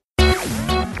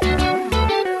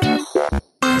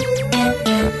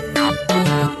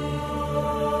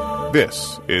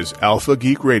This is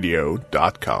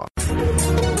AlphaGeekRadio.com.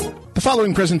 The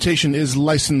following presentation is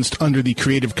licensed under the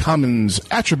Creative Commons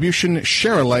Attribution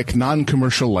Share-alike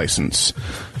Non-Commercial License.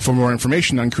 For more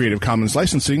information on Creative Commons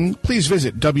licensing, please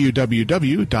visit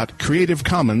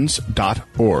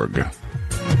www.creativecommons.org.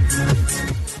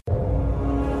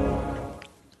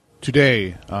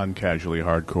 Today on Casually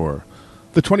Hardcore,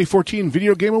 the 2014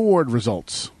 Video Game Award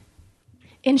results.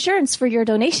 Insurance for your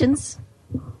donations.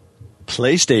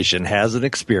 PlayStation has an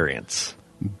experience.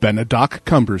 Benedoc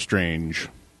Cumberstrange.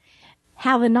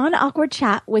 Have a non-awkward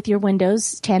chat with your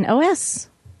Windows 10 OS.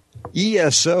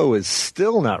 ESO is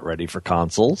still not ready for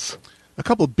consoles. A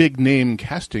couple big name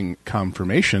casting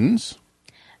confirmations.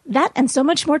 That and so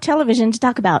much more television to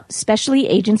talk about, especially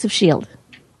Agents of S.H.I.E.L.D.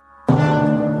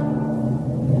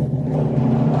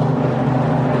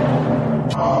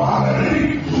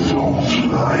 I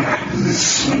don't like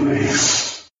this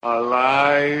place.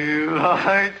 Alive!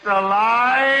 It's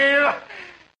alive!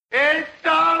 It's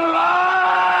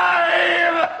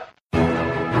alive!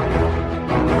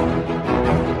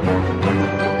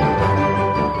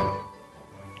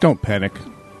 Don't panic.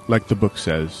 Like the book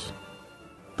says,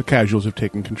 the casuals have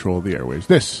taken control of the airways.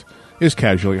 This is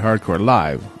Casually Hardcore,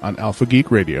 live on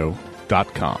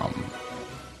AlphaGeekRadio.com.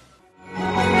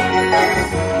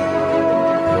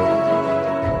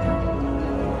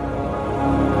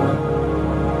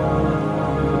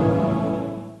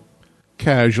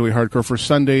 Casually Hardcore for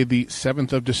Sunday, the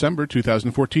 7th of December,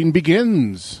 2014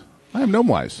 begins. I am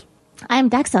Gnomewise. I'm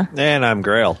Daxa. And I'm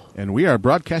Grail. And we are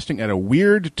broadcasting at a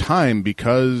weird time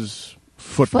because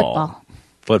football.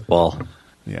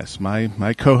 Yes,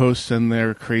 my co-hosts and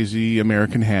their crazy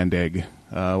American hand egg.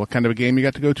 What kind of a game you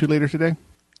got to go to later today?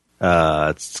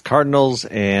 It's Cardinals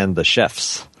and the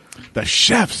Chefs. The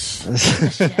Chefs!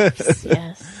 Yes,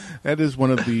 yes. That is one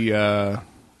of the...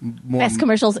 Best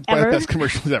commercials ever. Best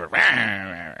commercials ever.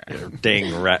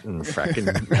 Dang rattin' frackin'.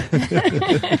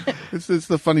 It's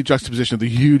the funny juxtaposition of the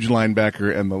huge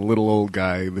linebacker and the little old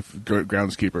guy, the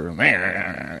groundskeeper.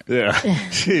 Yeah.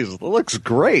 Jeez, it looks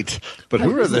great. But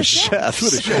who are the chefs? Who are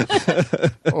the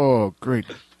chefs? Oh, great.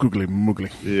 Googly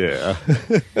moogly. Yeah.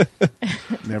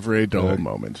 Never a dull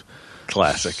moment.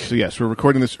 Classic. So, yes, we're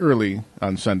recording this early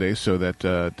on Sunday so that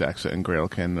Daxa and Grail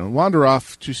can wander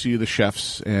off to see the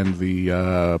chefs and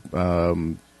the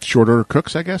shorter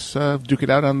cooks, I guess, duke it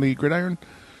out on the gridiron.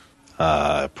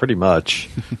 Pretty much.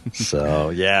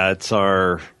 So, yeah, it's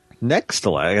our next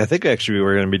leg. I think actually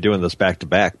we're going to be doing this back to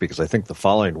back because I think the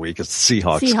following week is the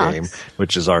Seahawks game,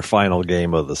 which is our final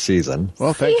game of the season.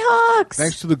 Well, Seahawks!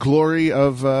 Thanks to the glory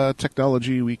of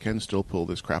technology, we can still pull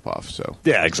this crap off. So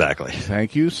yeah, exactly.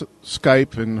 Thank you,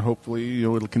 Skype, and hopefully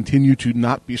it'll continue to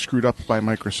not be screwed up by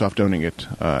Microsoft owning it,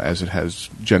 as it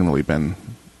has generally been.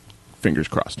 Fingers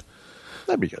crossed.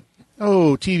 That'd be good.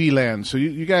 Oh, TV Land. So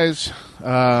you guys,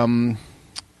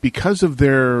 because of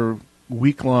their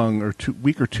week-long or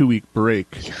 2 week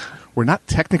break, we're not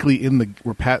technically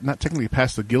not technically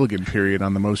past the Gilligan period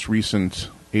on the most recent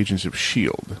Agents of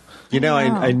S.H.I.E.L.D. You know,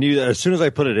 I knew that as soon as I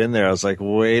put it in there, I was like,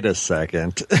 wait a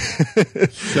second.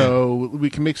 So we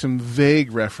can make some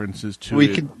vague references to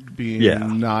it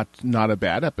being not a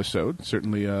bad episode.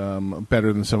 Certainly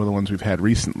better than some of the ones we've had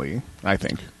recently, I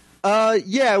think.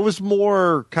 Yeah, it was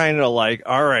more kind of like,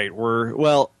 all right,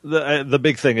 the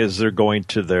big thing is they're going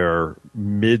to their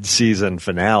mid-season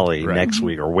finale next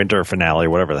week, or winter finale,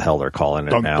 whatever the hell they're calling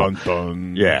it now. Dun,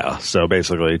 dun. Yeah, so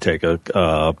basically take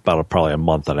probably a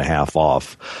month and a half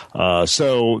off.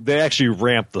 So they actually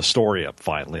ramped the story up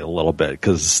finally a little bit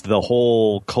because the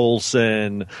whole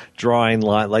Coulson drawing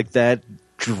line like that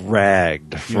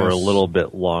dragged for a little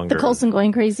bit longer. The Coulson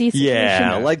going crazy situation.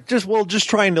 Yeah, like just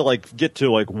trying to get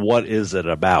to what is it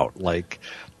about? Like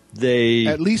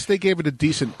at least they gave it a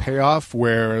decent payoff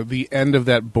where the end of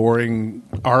that boring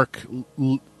arc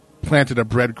planted a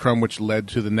breadcrumb which led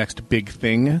to the next big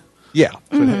thing. Yeah.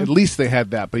 So at least they had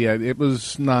that. But yeah, it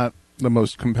was not the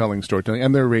most compelling storytelling,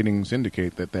 and their ratings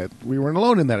indicate that we weren't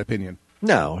alone in that opinion.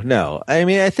 No. I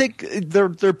mean, I think they're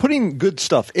putting good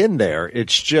stuff in there.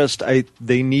 It's just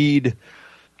they need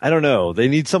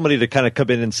somebody to kind of come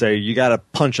in and say, you got to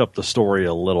punch up the story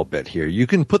a little bit here. You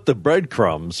can put the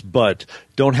breadcrumbs, but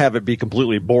don't have it be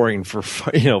completely boring for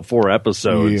 4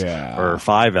 episodes or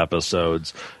 5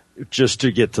 episodes. Just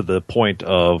to get to the point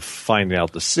of finding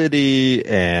out the city,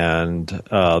 and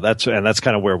that's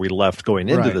kind of where we left going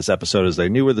into this episode. Is they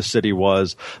knew where the city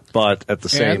was, but at the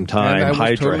same time,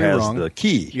 Hydra has the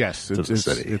key. Yes, to the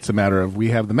city. It's a matter of we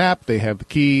have the map, they have the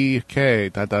key. Okay,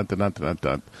 dun, dun, dun, dun, dun,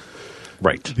 dun.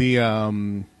 Right. The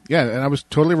and I was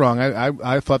totally wrong.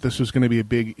 I thought this was going to be a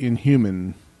big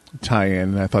Inhuman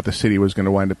tie-in. I thought the city was going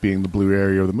to wind up being the blue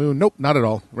area of the moon. Nope, not at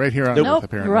all. Right here on Earth, Nope,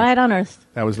 apparently. right on Earth.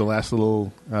 That was the last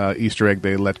little Easter egg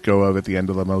they let go of at the end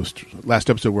of the last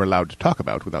episode we're allowed to talk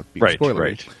about without being spoilery.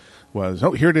 Right. Was,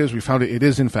 here it is. We found it. It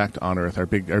is, in fact, on Earth. Our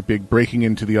big breaking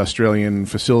into the Australian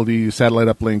facility, satellite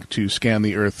uplink to scan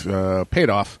the Earth paid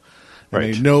off. And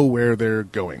Right. they know where they're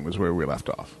going, was where we left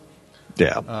off.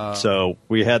 Yeah. So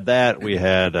we had that. We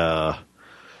had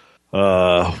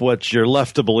what you're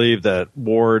left to believe that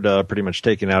Ward pretty much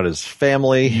taking out his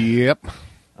family. Yep.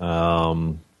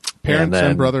 Parents Parents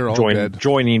and brother all dead.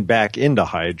 Joining back into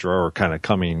Hydra, or kind of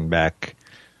coming back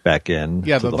in.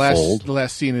 Yeah, to the fold.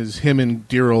 last scene is him and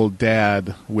dear old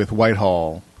dad with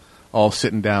Whitehall all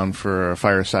sitting down for a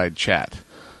fireside chat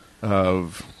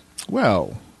of,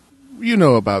 well, you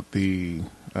know about the,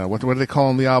 what do they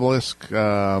call him, the obelisk?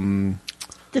 The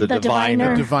Diviner.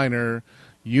 Diviner. Diviner.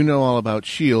 You know all about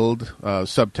S.H.I.E.L.D.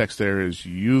 Subtext there is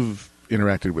you've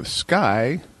interacted with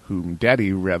Skye, whom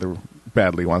Daddy rather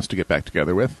badly wants to get back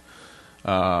together with.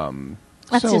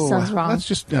 That just sounds wrong. Let's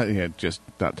just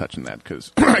not touching that,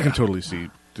 because I can totally see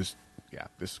this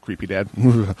creepy dad.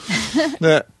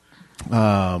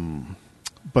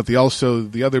 But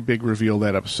the other big reveal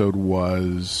that episode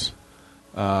was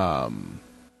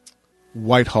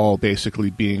Whitehall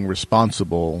basically being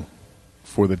responsible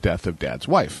for the death of Dad's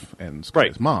wife and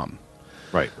Skye's mom.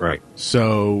 Right.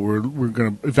 So we're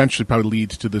going to eventually probably lead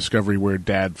to the discovery where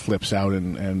Dad flips out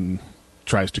and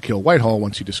tries to kill Whitehall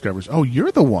once he discovers, oh,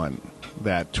 you're the one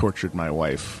that tortured my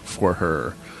wife for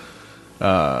her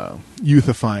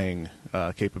youthifying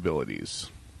capabilities.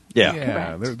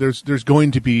 Yeah. There's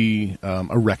going to be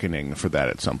a reckoning for that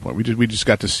at some point. We just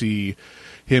got to see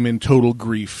him in total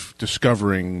grief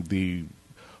discovering the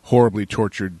horribly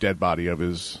tortured dead body of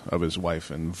his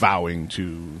wife and vowing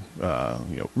to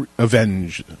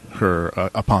avenge her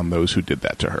upon those who did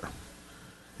that to her.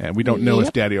 And we don't know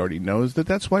if Daddy already knows that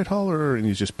that's Whitehall, and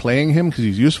he's just playing him because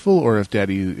he's useful, or if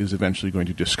Daddy is eventually going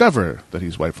to discover that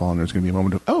he's Whitehall, and there's going to be a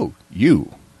moment of, oh,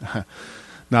 you.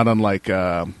 Not unlike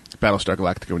Battlestar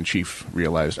Galactica when Chief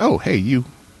realized, oh, hey, you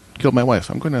killed my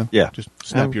wife. I'm going to just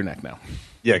snap your neck now.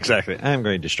 Yeah, exactly. I'm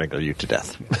going to strangle you to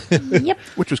death. Yep.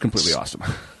 Which was completely awesome.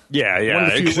 Yeah.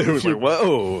 It was like,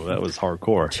 whoa, that was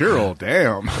hardcore. Tyrell,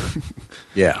 damn.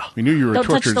 Yeah. We knew you were Don't a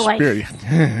tortured touch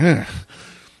the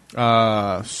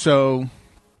spirit. So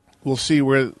we'll see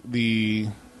where the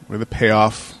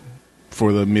payoff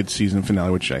for the mid-season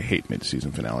finale, which I hate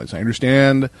mid-season finales. I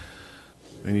understand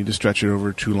they need to stretch it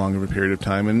over too long of a period of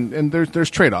time, and there's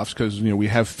trade-offs because we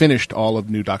have finished all of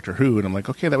new Doctor Who, and I'm like,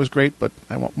 okay, that was great, but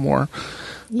I want more.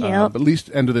 Yeah. But at least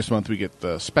end of this month we get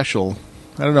the special.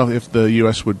 I don't know if the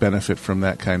U.S. would benefit from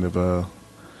that kind of a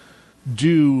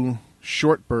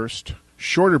short burst,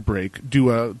 shorter break,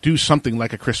 do something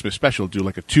like a Christmas special, do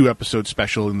like a 2-episode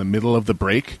special in the middle of the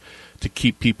break to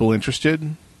keep people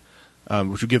interested,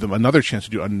 which would give them another chance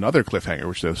to do another cliffhanger,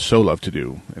 which they so love to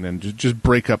do, and then just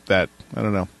break up that, I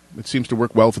don't know, it seems to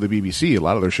work well for the BBC. A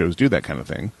lot of their shows do that kind of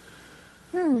thing.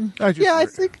 I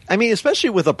think, especially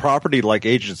with a property like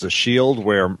Agents of S.H.I.E.L.D.,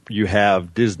 where you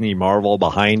have Disney Marvel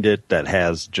behind it that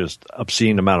has just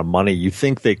obscene amount of money, you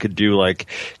think they could do like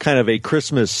kind of a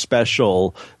Christmas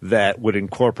special that would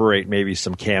incorporate maybe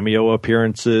some cameo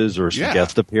appearances or some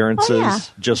guest appearances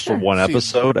just for one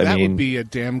episode. That would be a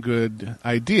damn good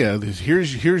idea.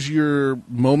 Here's your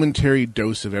momentary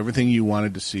dose of everything you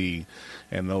wanted to see.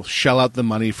 And they'll shell out the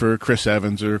money for Chris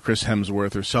Evans or Chris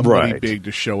Hemsworth or somebody big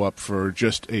to show up for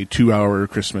just a 2-hour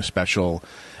Christmas special,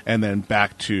 and then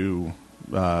back to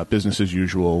business as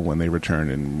usual when they return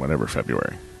in whatever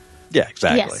February. Yeah,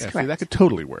 exactly. Yes, See, that could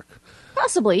totally work.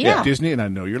 Possibly, yeah. Disney, and I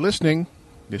know you're listening.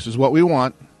 This is what we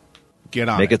want. Get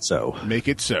on Make it so. Make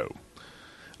it so.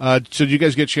 So did you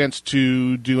guys get a chance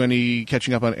to do any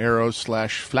catching up on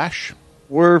Arrow/Flash?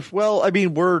 We're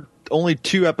only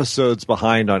 2 episodes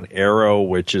behind on Arrow,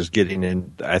 which is getting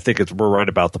in. I think we're right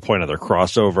about the point of their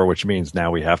crossover, which means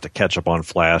now we have to catch up on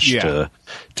Flash to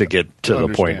get to the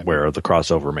point where the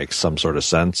crossover makes some sort of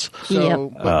sense.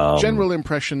 So, general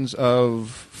impressions of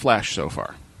Flash so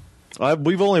far?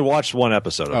 We've only watched 1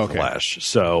 episode of Flash,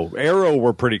 so Arrow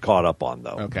we're pretty caught up on,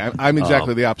 though. Okay, I'm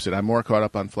exactly the opposite. I'm more caught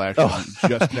up on Flash. I'm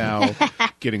just now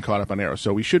getting caught up on Arrow,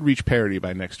 so we should reach parity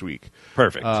by next week.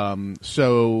 Perfect.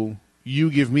 So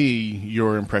you give me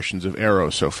your impressions of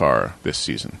Arrow so far this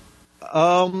season.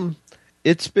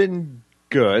 It's been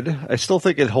good. I still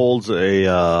think it holds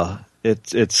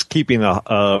it's keeping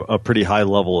a pretty high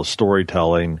level of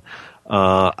storytelling.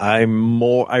 I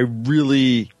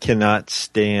really cannot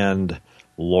stand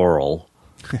Laurel,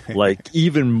 like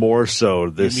even more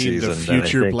so this you mean season. The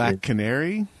future Black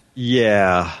Canary?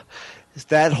 Yeah.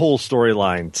 that whole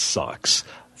storyline sucks.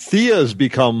 Thea's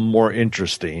become more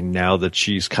interesting now that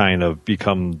she's kind of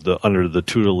become under the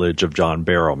tutelage of John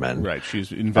Barrowman. Right,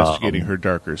 she's investigating her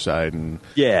darker side and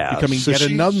yeah, becoming so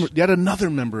yet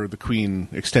another member of the Queen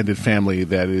extended family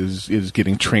that is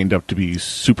getting trained up to be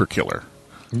super killer.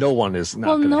 No one is not.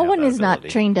 Well, no one is ability.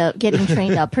 getting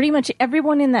trained up. Pretty much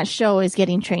everyone in that show is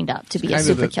getting trained up to be a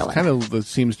super killer. Kind of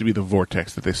seems to be the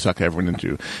vortex that they suck everyone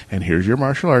into. And here's your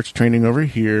martial arts training over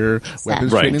here,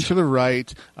 weapons training to the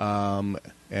right,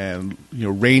 and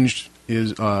ranged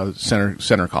is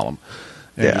center column.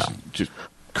 And just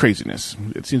craziness.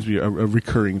 It seems to be a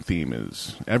recurring theme.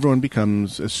 Is everyone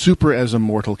becomes as super as a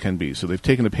mortal can be. So they've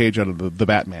taken a page out of the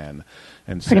Batman.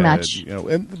 And pretty said,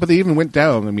 much. But they even went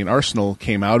down. I mean, Arsenal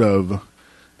came out of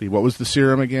what was the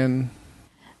serum again?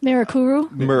 Mirakuru.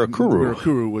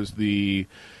 Mirakuru was the,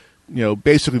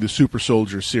 basically the super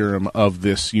soldier serum of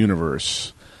this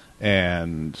universe,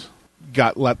 and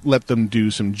let them do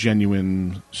some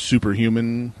genuine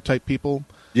superhuman type people.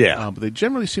 Yeah, but they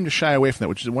generally seem to shy away from that,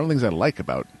 which is one of the things I like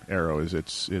about Arrow. Is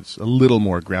it's a little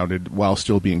more grounded while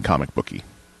still being comic booky.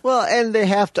 Well, and they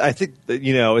have to. I think that,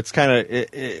 it's kind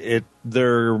of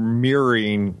they're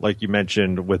mirroring, like you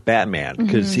mentioned, with Batman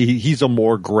because he's a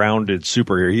more grounded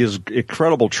superhero. He has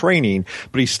incredible training,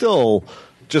 but he's still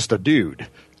just a dude.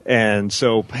 And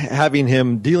so having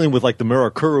him dealing with like the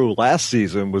Mirakuru last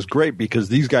season was great because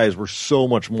these guys were so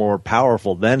much more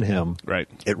powerful than him. Right,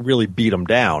 it really beat him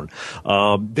down.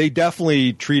 They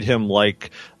definitely treat him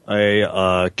like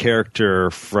a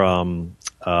character from.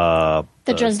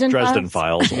 The Dresden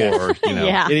Files, or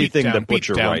anything that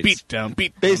Butcher writes. Beat down,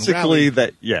 basically,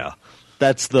 rally.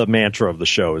 that's the mantra of the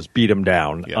show is beat him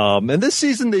down. Yeah. And this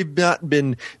season they've not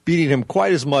been beating him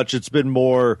quite as much. It's been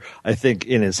more, I think,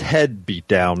 in his head beat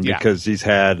down because he's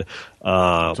had.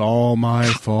 It's all my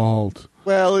fault.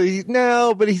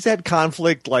 Well, but he's had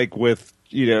conflict like with.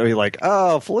 He's like,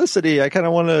 oh, Felicity, I kind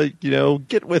of want to,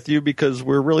 get with you because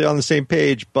we're really on the same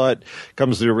page. But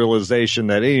comes to the realization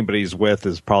that anybody he's with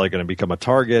is probably going to become a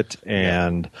target,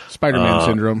 and Spider-Man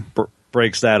syndrome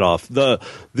breaks that off. The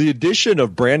addition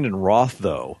of Brandon Roth,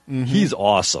 though, he's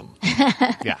awesome.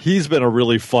 Yeah, he's been a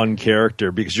really fun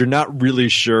character because you're not really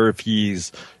sure if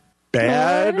he's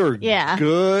bad or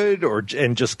good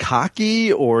and just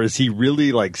cocky, or is he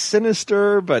really like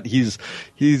sinister? But he's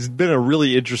been a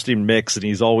really interesting mix, and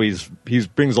he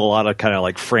brings a lot of kind of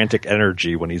like frantic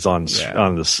energy when he's on this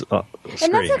screen.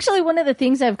 And that's actually one of the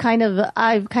things I've kind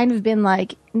of been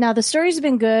like, now the story's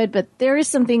been good, but there is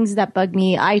some things that bug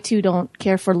me. I too don't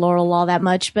care for Laurel all that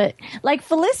much, but like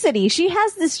Felicity, she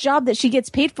has this job that she gets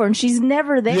paid for and she's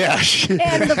never there. Yeah.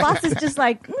 And the boss is just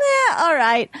like, nah, all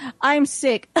right, I'm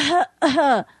sick.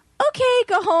 Okay,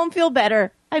 go home, feel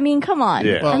better. I mean, come on.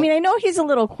 Yeah. Well, I know he's a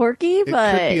little quirky,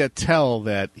 but it could be a tell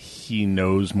that he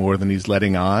knows more than he's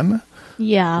letting on.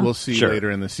 Yeah. We'll see later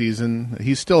in the season.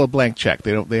 He's still a blank check.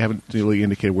 They haven't really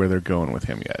indicated where they're going with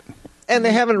him yet. And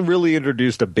they haven't really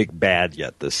introduced a big bad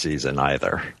yet this season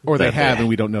either. Or they have, and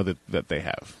we don't know that they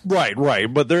have. Right.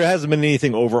 But there hasn't been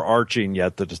anything overarching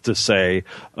yet to say,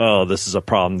 oh, this is a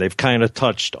problem. They've kind of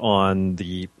touched on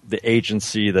the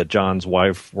agency that John's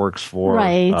wife works for.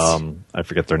 Right. I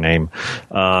forget their name.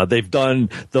 They've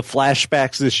done the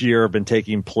flashbacks this year have been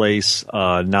taking place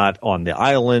not on the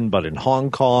island, but in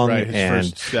Hong Kong. Right, his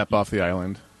first step off the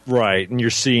island. Right, and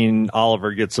you're seeing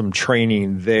Oliver get some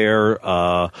training there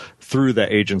through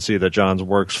the agency that Johns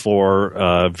works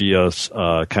for via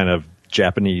kind of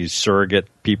Japanese surrogate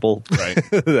people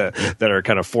that are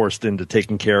kind of forced into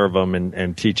taking care of him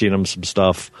and teaching him some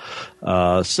stuff.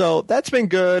 So that's been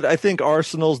good. I think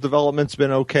Arsenal's development's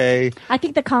been okay. I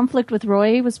think the conflict with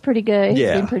Roy was pretty good.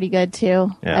 Yeah. He's been pretty good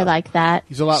too. Yeah. I like that.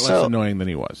 He's a lot less annoying than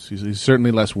he was. He's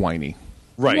certainly less whiny.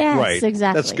 Right, yes, right.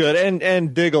 Exactly. That's good.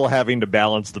 And Diggle having to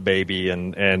balance the baby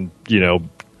and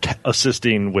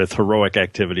assisting with heroic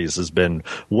activities has been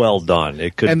well done.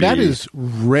 That is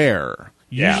rare.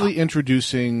 Yeah. Usually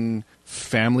introducing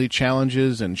family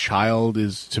challenges and child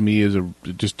it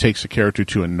just takes a character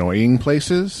to annoying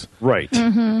places. Right.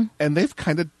 Mm-hmm. And they've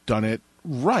kind of done it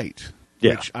right.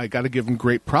 Yeah. Which I got to give them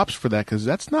great props for that because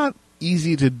that's not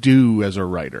easy to do as a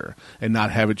writer and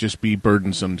not have it just be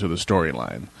burdensome to the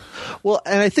storyline. Well,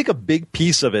 and I think a big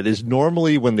piece of it is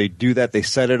normally when they do that, they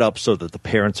set it up so that the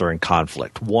parents are in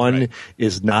conflict. One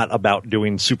is not about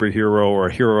doing superhero or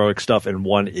heroic stuff, and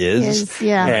one is.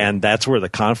 And that's where the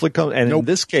conflict comes. And in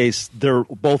this case, they're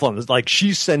both on this. Like,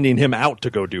 she's sending him out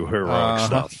to go do heroic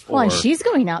stuff. Well, and she's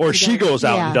going out. Or she goes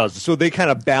out and does it. So they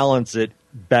kind of balance it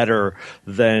better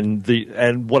than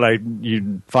what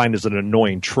you find is an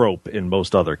annoying trope in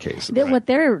most other cases. What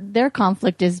their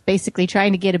conflict is basically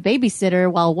trying to get a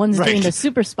babysitter while one's doing the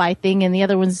super spy thing and the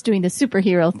other one's doing the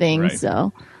superhero thing. Right.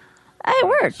 So it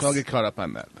works. So I'll get caught up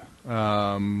on that.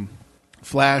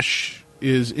 Flash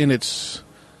is in its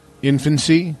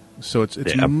infancy, so it's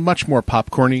much more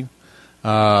popcorny,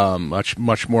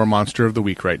 much more monster of the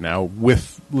week right now,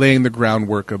 with laying the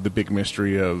groundwork of the big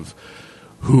mystery of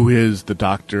who is the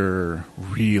Doctor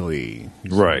really?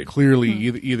 He's clearly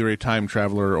either a time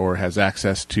traveler or has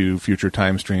access to future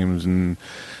time streams, and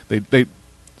they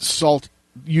salt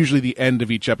usually the end of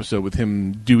each episode with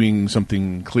him doing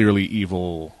something clearly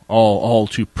evil, all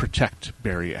to protect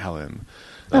Barry Allen.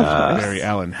 Barry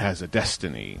Allen has a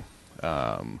destiny.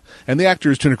 And the actor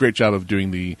is doing a great job of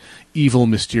doing the evil,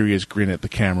 mysterious grin at the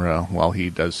camera while he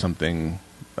does something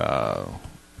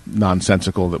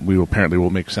nonsensical that we apparently will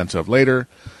make sense of later.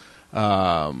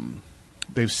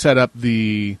 They've set up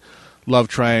the love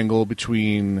triangle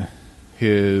between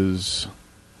his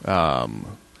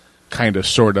kind of,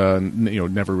 sort of,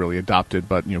 never really adopted,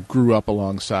 but grew up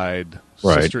alongside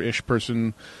sister-ish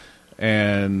person,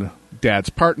 and Dad's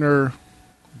partner.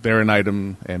 They're an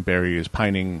item, and Barry is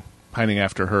pining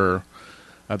after her.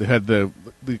 They had the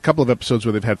couple of episodes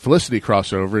where they've had Felicity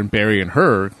crossover, and Barry and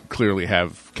her clearly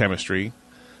have chemistry.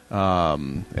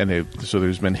 So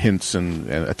there's been hints and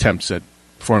attempts at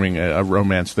forming a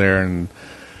romance there, and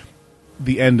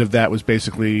the end of that was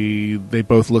basically they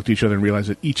both looked at each other and realized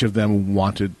that each of them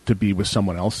wanted to be with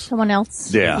someone else.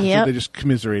 Yeah. So they just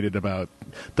commiserated about,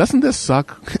 doesn't this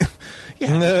suck?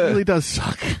 Yeah, it really does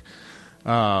suck.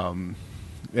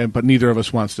 But neither of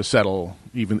us wants to settle,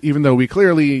 even though we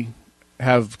clearly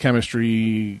have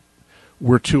chemistry.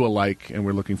 We're two alike, and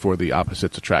we're looking for the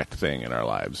opposites attract thing in our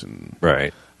lives. And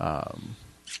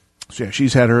so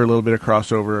she's had her a little bit of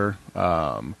crossover.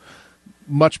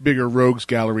 Much bigger rogues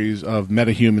galleries of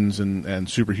metahumans and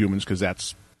superhumans, because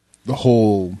that's the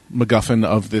whole MacGuffin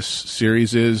of this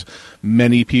series. Is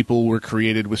many people were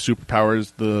created with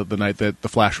superpowers the night that the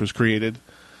Flash was created.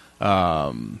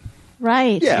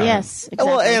 Right. Yeah. Yes. Exactly.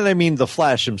 Well, and I mean, the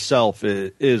Flash himself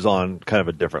is on kind of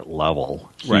a different level.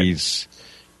 Right.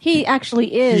 He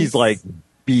actually is. He's like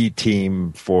B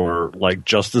team for like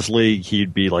Justice League.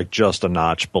 He'd be like just a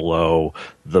notch below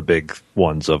the big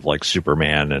ones of like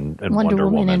Superman and Wonder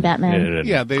Woman and Batman. And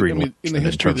in the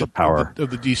history of power of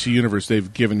the DC universe,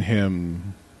 they've given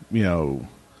him,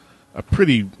 a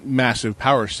pretty massive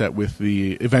power set with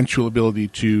the eventual ability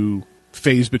to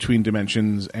phase between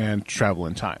dimensions and travel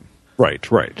in time. Right.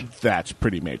 That's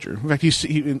pretty major. In fact,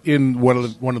 in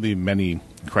one of the many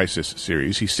Crisis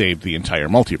series, he saved the entire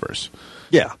multiverse.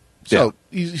 Yeah. So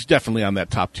he's definitely on that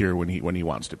top tier when he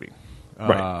wants to be.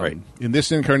 Right. In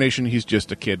this incarnation, he's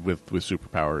just a kid with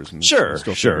superpowers and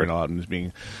still figuring it out, and is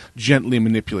being gently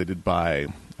manipulated by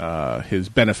his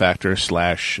benefactor /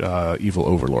 evil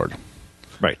overlord.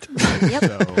 Right. Yep.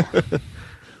 So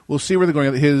we'll see where they're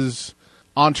going. His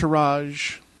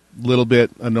entourage, little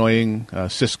bit annoying.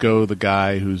 Cisco, the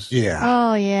guy who's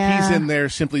oh yeah, he's in there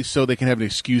simply so they can have an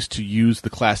excuse to use the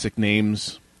classic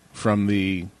names from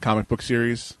the comic book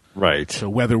series. Right. So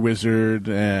Weather Wizard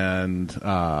and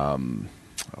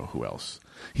who else?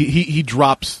 He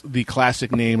drops the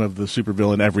classic name of the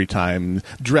supervillain every time,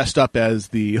 dressed up as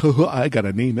the I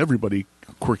gotta name everybody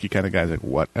quirky kind of guy. Like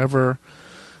whatever.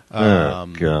 Oh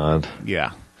God.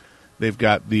 Yeah. They've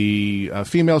got the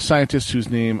female scientist whose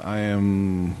name I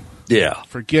am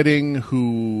forgetting,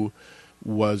 who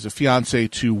was a fiance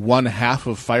to one half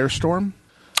of Firestorm.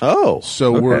 Oh,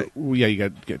 so you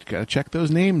got to check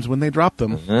those names when they drop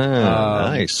them.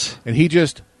 Nice. And he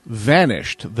just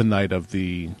vanished the night of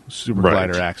the super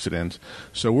glider accident.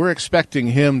 So we're expecting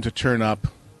him to turn up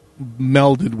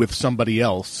melded with somebody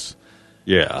else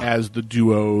as the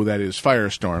duo that is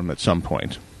Firestorm at some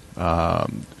point.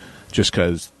 Just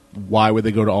because why would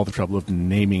they go to all the trouble of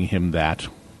naming him that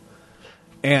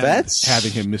and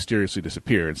having him mysteriously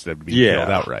disappear instead of being killed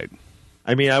outright?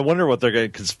 I mean, I wonder what they're going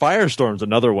to... Because Firestorm's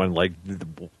another one, like,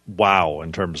 wow,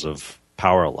 in terms of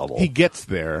power level. He gets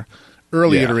there.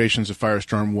 Early iterations of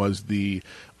Firestorm was the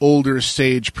older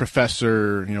sage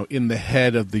professor, in the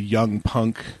head of the young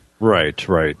punk. Right.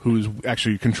 Who's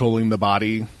actually controlling the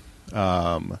body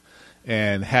and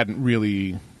hadn't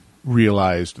really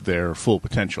realized their full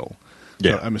potential.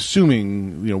 Yeah. So I'm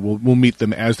assuming, we'll meet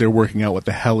them as they're working out what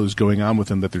the hell is going on with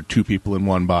them, that they're two people in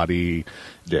one body.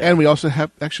 Yeah. And we also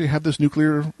have this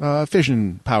nuclear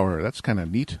fission power. That's kind of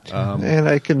neat. And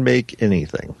I can make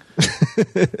anything.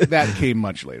 That came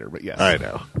much later, but yes. I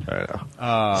know.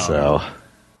 So,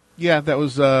 Yeah, that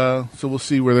was. So we'll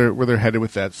see where they're headed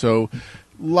with that. So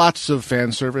lots of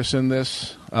fan service in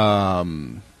this.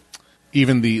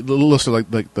 Even the list of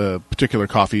like the particular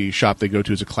coffee shop they go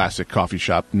to is a classic coffee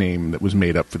shop name that was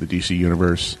made up for the DC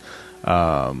universe.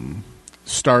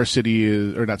 Star City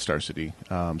is, or not Star City,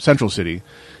 Central City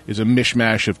is a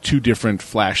mishmash of two different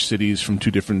Flash cities from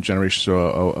two different generations.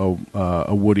 So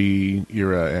a Woody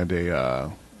era and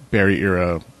a Barry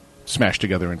era smashed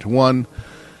together into one.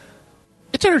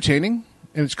 It's entertaining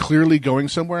and it's clearly going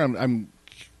somewhere. I'm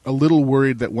a little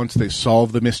worried that once they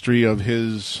solve the mystery of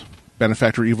his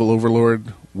benefactor evil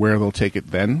overlord, where they'll take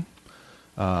it then.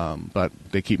 But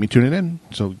they keep me tuning in,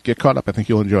 so get caught up. I think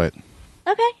you'll enjoy it.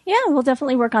 Okay, yeah, we'll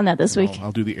definitely work on that this week.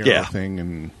 I'll do the arrow thing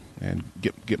and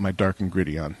get my dark and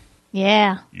gritty on.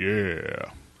 Yeah.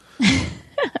 Yeah.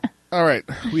 All right,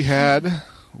 we had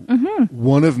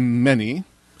one of many.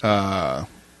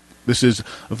 This is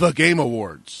the Game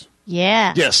Awards.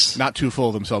 Yeah. Yes. Not too full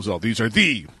of themselves at all. These are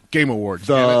the Game Awards.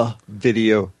 The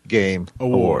Video Game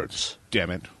Awards. Damn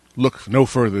it. Look no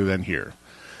further than here.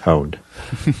 Honed.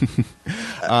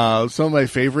 Some of my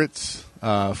favorites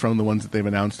from the ones that they've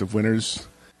announced of winners.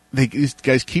 These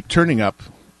guys keep turning up,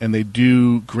 and they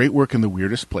do great work in the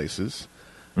weirdest places.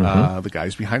 The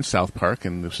guys behind South Park,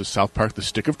 and this is South Park: The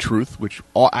Stick of Truth, which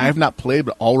I have not played,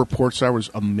 but all reports are was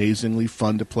amazingly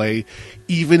fun to play,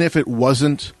 even if it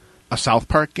wasn't a South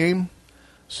Park game.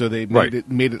 So they made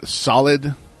it a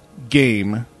solid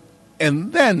game,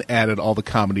 and then added all the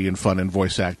comedy and fun and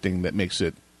voice acting that makes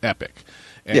it epic.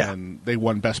 And they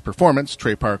won Best Performance,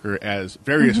 Trey Parker, as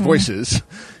various voices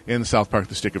in South Park: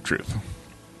 The Stick of Truth.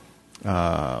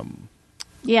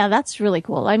 Yeah, that's really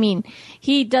cool. I mean,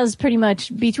 he does pretty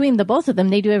much, between the both of them,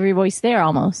 they do every voice there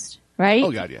almost, right?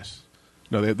 Oh, God, yes.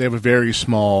 No, they have a very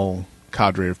small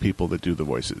cadre of people that do the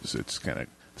voices. It's kind of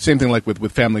same thing like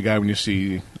with Family Guy when you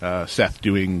see Seth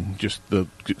doing just the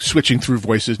switching through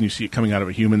voices and you see it coming out of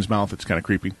a human's mouth. It's kind of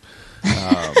creepy.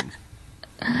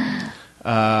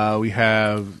 We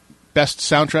have Best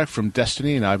Soundtrack from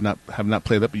Destiny, and I have not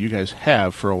played that, but you guys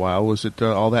have for a while. Was it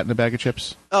all that in a bag of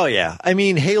chips? Oh yeah, I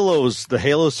mean the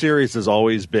Halo series has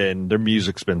always been, their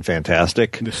music's been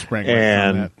fantastic. This sprang right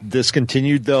and from that. This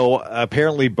continued though.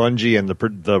 Apparently, Bungie and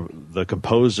the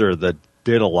composer that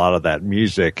did a lot of that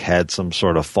music had some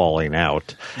sort of falling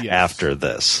out after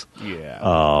this.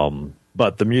 Yeah.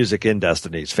 But the music in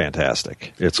Destiny is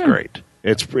fantastic. It's great.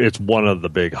 It's one of the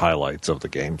big highlights of the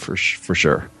game for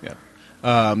sure. Yeah.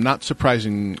 Not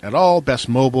surprising at all. Best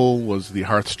Mobile was the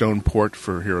Hearthstone port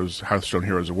for Hearthstone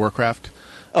Heroes of Warcraft.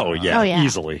 Oh yeah,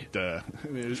 easily.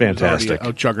 Fantastic.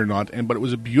 A juggernaut, but it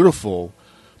was a beautiful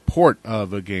port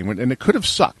of a game, and it could have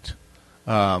sucked.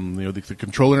 The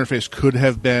control interface could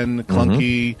have been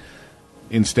clunky.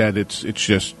 Instead, it's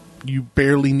just you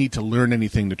barely need to learn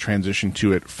anything to transition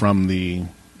to it from the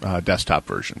desktop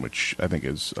version, which I think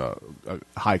is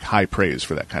high praise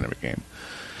for that kind of a game.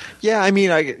 Yeah, I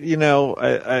mean,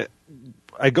 I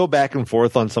go back and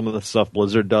forth on some of the stuff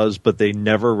Blizzard does, but they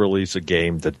never release a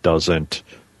game that doesn't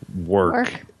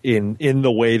work in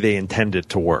the way they intend it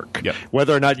to work. Yep.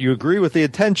 Whether or not you agree with the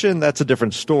intention, that's a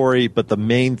different story, but the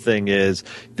main thing is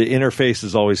the interface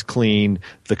is always clean,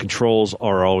 the controls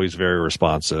are always very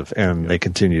responsive, and they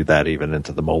continue that even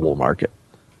into the mobile market.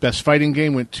 Best Fighting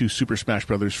Game went to Super Smash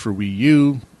Bros. For Wii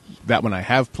U. That one I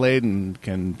have played and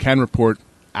can report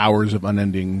hours of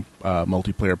unending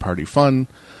multiplayer party fun,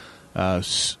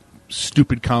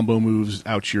 stupid combo moves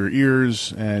out your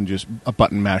ears, and just a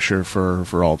button masher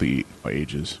for all the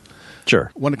ages.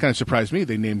 Sure. One that kind of surprised me,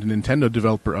 they named a Nintendo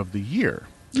Developer of the Year.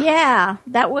 Yeah,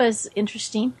 that was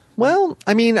interesting. Well,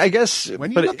 I mean, I guess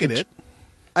when you look at it,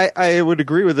 I would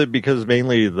agree with it because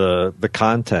mainly the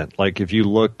content. Like if you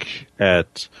look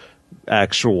at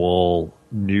actual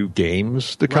new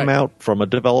games that come out from a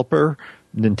developer,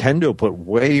 Nintendo put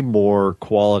way more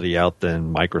quality out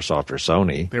than Microsoft or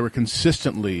Sony. They were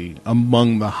consistently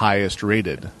among the highest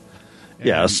rated.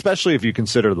 Yeah, especially if you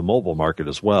consider the mobile market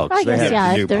as well. Because they had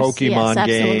a new Pokemon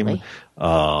game.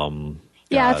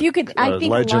 If you could, I think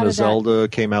Legend of Zelda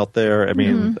came out there. I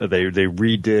mean, they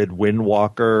redid Wind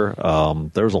Walker.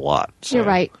 There's a lot. So. You're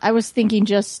right. I was thinking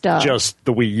just the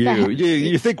Wii U.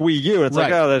 You think Wii U? It's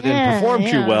like, oh, that didn't perform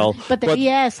too well. But the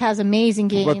DS has amazing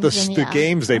games. But the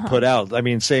games they put out, I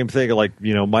mean, same thing. Like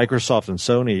Microsoft and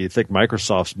Sony. You think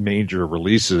Microsoft's major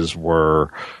releases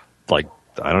were like.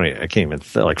 I can't even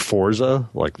like Forza,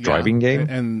 driving game,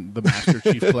 and the Master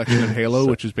Chief Collection of Halo,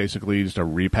 which is basically just a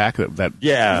repack that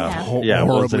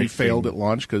horribly failed at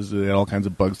launch because they had all kinds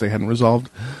of bugs they hadn't resolved.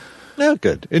 No,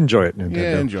 good. Enjoy it, Nintendo.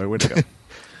 Yeah, enjoy. Way to go.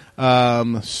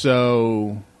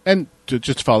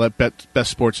 Just to follow that,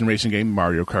 best sports and racing game,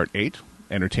 Mario Kart 8.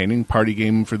 entertaining party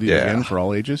game for the again for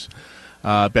all ages.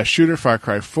 Best shooter, Far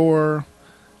Cry 4.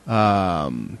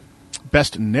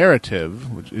 Best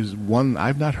narrative, which is one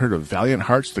I've not heard of, Valiant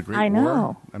Hearts: The Great I know.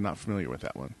 War. I'm not familiar with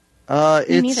that one.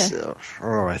 It's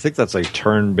I think that's a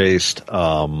turn-based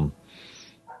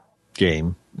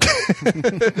game.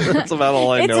 That's about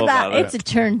all I know about it. It's a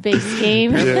turn-based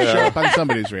game. Showed up on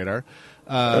somebody's radar.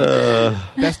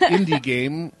 Best indie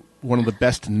game, one of the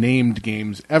best named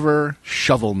games ever,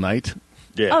 Shovel Knight.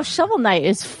 Yeah. Oh, Shovel Knight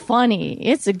is funny.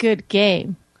 It's a good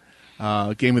game.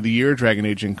 Game of the Year, Dragon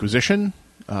Age Inquisition.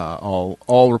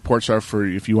 All reports are for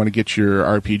if you want to get your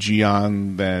RPG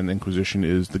on, then Inquisition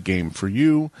is the game for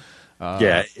you.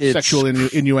 It's Sexual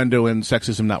innuendo and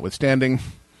sexism notwithstanding.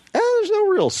 There's no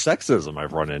real sexism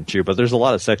I've run into, but there's a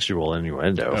lot of sexual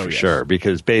innuendo for yes. sure,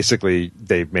 because basically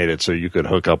they've made it so you could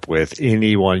hook up with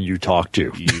anyone you talk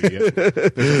to. Yep.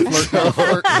 There's a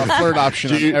flirt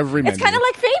option on every menu. It's kind of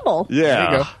like Fable.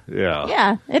 Yeah.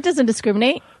 Yeah, it doesn't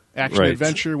discriminate. Action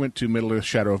Adventure went to Middle Earth: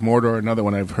 Shadow of Mordor, another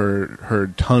one I've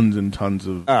heard tons and tons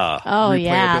of. Oh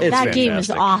yeah, replayability. that It's game is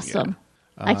fantastic. awesome.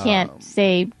 I can't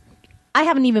say I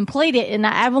haven't even played it, and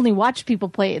I've only watched people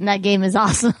play it, and that game is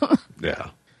awesome. Yeah.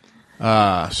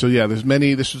 So yeah, there's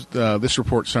many. This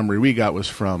report summary we got was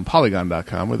from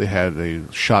Polygon.com, where they had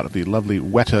a shot of the lovely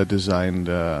Weta designed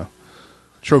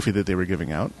trophy that they were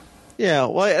giving out. Yeah,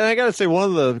 well, and I got to say, one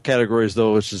of the categories,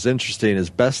 though, which is interesting, is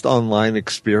Best Online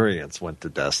Experience went to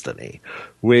Destiny,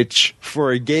 which, for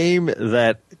a game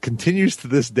that continues to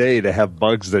this day to have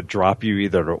bugs that drop you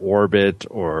either to orbit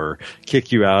or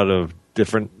kick you out of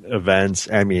different events.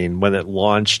 I mean, when it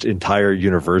launched, entire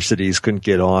universities couldn't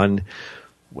get on.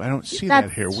 Well, I don't see That's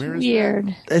that here. Where is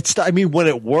weird. I mean, when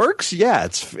it works, yeah,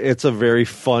 it's a very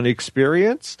fun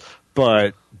experience,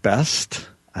 but best?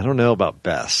 I don't know about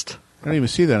best. I don't even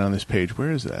see that on this page. Where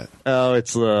is that? Oh,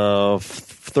 it's the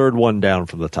third one down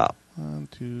from the top. 1,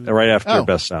 2. Right after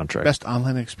Best Soundtrack. Best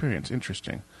online experience.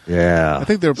 Interesting. Yeah. I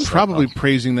think they're probably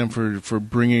praising them for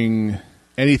bringing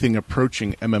anything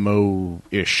approaching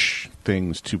MMO-ish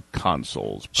things to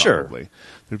consoles. Probably. Sure.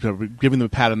 They're probably giving them a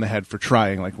pat on the head for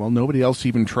trying. Like, well, nobody else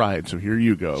even tried, so here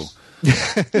you go.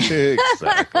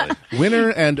 Exactly.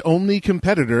 Winner and only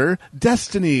competitor,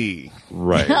 Destiny.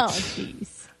 Right. Oh,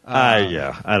 jeez.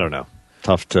 Yeah, I don't know.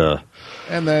 Tough to...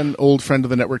 And then old friend of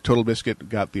the network, Total Biscuit,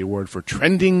 got the award for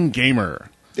Trending Gamer.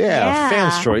 Yeah.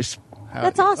 Fan's choice.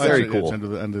 That's awesome. Very It's cool.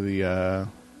 under the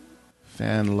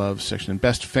fan love section.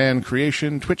 Best fan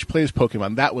creation, Twitch Plays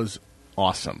Pokemon. That was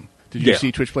awesome. Did you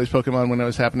see Twitch Plays Pokemon when that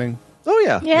was happening? Oh,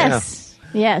 yeah. Yes.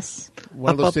 Yes.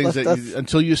 One of those things that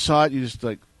until you saw it, you just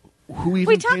like, who even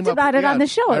We came talked up about with it on the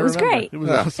show. I It was remember. great. It was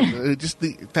awesome. Just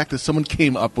the fact that someone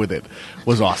came up with it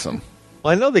was awesome.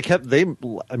 Well, I know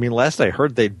last I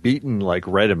heard they'd beaten like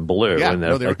Red and Blue Yeah, and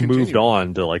no, they've they were moved continuing.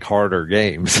 on to like harder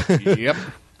games. Yep.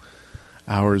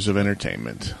 Hours of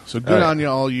entertainment. So good on you,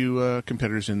 all you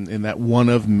competitors in that one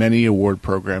of many award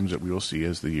programs that we will see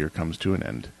as the year comes to an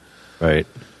end. Right.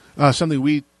 Something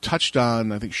we touched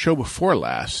on, I think, show before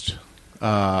last.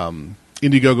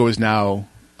 Indiegogo is now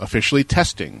officially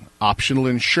testing optional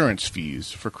insurance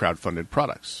fees for crowdfunded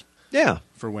products. Yeah.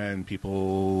 For when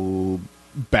people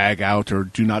bag out or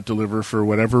do not deliver for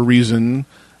whatever reason,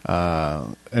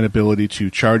 an ability to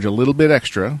charge a little bit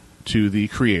extra to the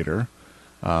creator,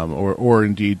 or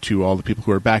indeed to all the people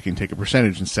who are backing, take a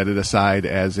percentage and set it aside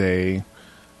as a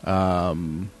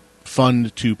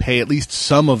fund to pay at least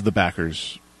some of the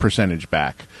backers' percentage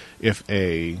back if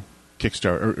a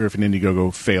Kickstarter or if an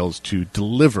Indiegogo fails to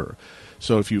deliver.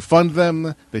 So if you fund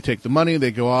them, they take the money, they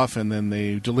go off, and then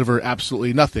they deliver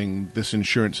absolutely nothing. This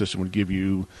insurance system would give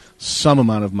you some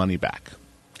amount of money back.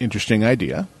 Interesting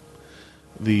idea.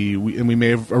 We may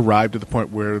have arrived at the point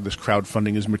where this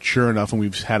crowdfunding is mature enough, and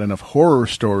we've had enough horror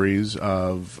stories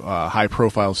of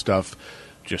high-profile stuff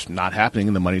just not happening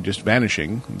and the money just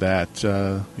vanishing that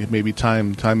it may be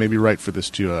time may be right for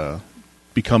this to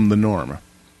become the norm.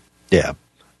 Yeah.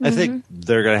 I think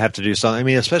they're going to have to do something. I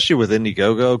mean, especially with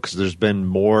Indiegogo, because there's been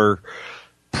more.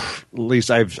 At least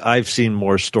I've seen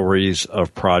more stories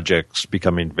of projects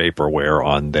becoming vaporware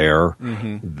on there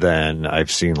than I've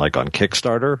seen like on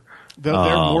Kickstarter. They're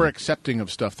more accepting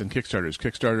of stuff than Kickstarter.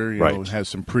 Kickstarter, know, has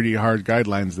some pretty hard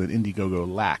guidelines that Indiegogo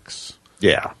lacks.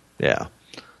 Yeah, yeah.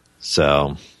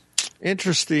 So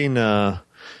interesting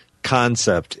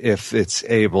concept if it's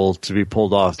able to be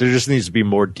pulled off. There just needs to be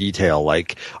more detail.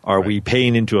 Like, are we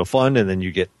paying into a fund and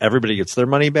then everybody gets their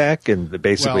money back? And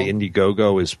basically,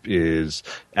 Indiegogo is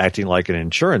acting like an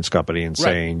insurance company and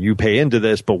saying, you pay into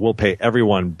this, but we'll pay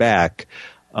everyone back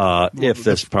if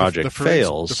this project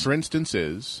fails. For instance,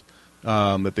 is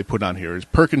that they put on here is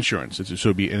perk insurance. So it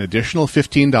would be an additional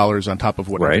 $15 on top of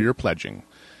whatever Right. you're pledging.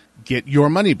 Get your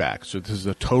money back. So this is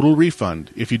a total refund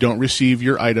if you don't receive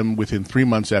your item within 3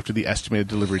 months after the estimated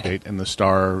delivery date, and the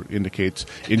star indicates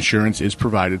insurance is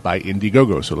provided by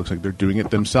Indiegogo. So it looks like they're doing it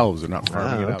themselves. They're not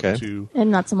farming it okay. out to... And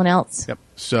not someone else. Yep.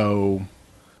 So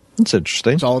That's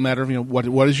interesting. it's all a matter of,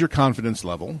 what is your confidence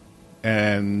level?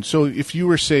 And so if you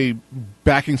were, say,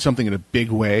 backing something in a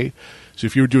big way, so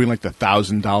if you were doing like the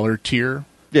 $1,000 tier,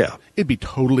 Yeah. it'd be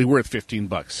totally worth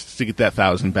 $15 to get that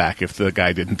 1,000 back if the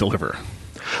guy didn't deliver.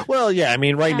 Well, yeah. I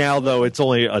mean, right now, though, it's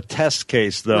only a test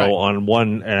case, though, Right. on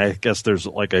one, and I guess there's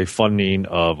like a funding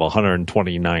of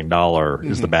 $129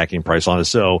 is the backing price on it.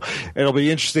 So it'll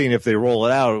be interesting if they roll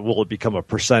it out. Will it become a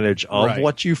percentage of Right.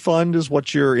 what you fund? Is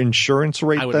what your insurance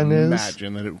rate I would then is?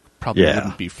 imagine that it probably Yeah.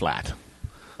 wouldn't be flat.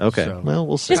 Okay. So- Well,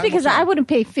 we'll see. Just because I wouldn't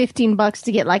pay $15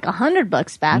 to get like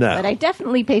 $100 back, No. but I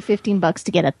definitely pay $15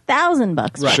 to get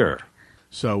 $1,000 back. Sure.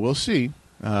 So we'll see.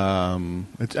 I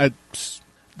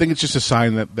think it's just a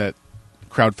sign that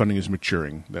crowdfunding is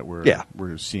maturing, that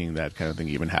we're seeing that kind of thing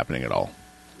even happening at all.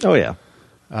 Oh, yeah.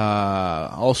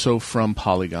 Also from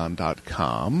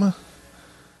Polygon.com,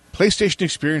 PlayStation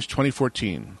Experience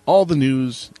 2014. All the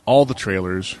news, all the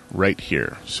trailers right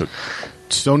here. So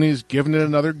Sony's given it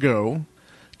another go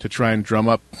to try and drum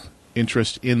up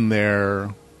interest in their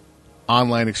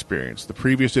online experience. The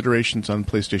previous iterations on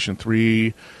PlayStation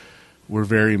 3 were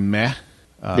very meh.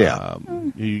 Yeah.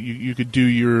 You could do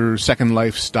your Second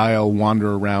Life style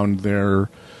wander around their,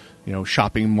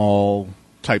 shopping mall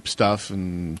type stuff,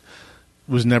 and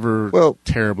was never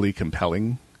terribly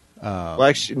compelling. Well,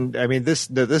 actually, I mean, this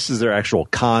is their actual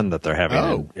con that they're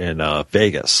having in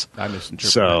Vegas. I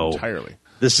misinterpreted So entirely.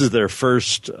 this is their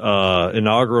first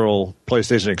inaugural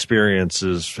PlayStation experience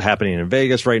is happening in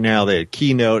Vegas right now. They had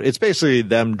keynote. It's basically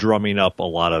them drumming up a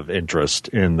lot of interest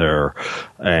in their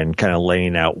and kind of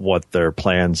laying out what their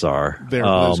plans are. Their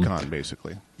BlizzCon,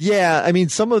 basically. Yeah, I mean,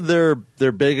 some of their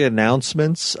big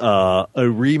announcements, a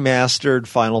remastered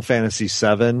Final Fantasy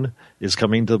VII is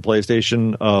coming to the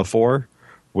PlayStation 4,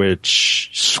 which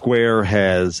Square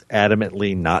has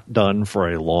adamantly not done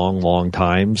for a long, long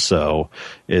time. So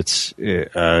it's,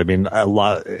 I mean, a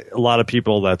lot of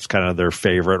people, that's kind of their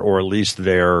favorite, or at least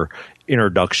their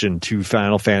introduction to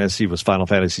Final Fantasy was Final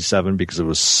Fantasy VII, because it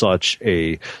was such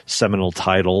a seminal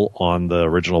title on the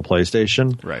original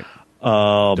PlayStation. Right.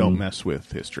 Don't mess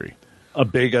with history. A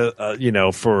big,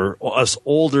 for us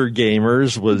older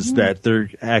gamers was that they're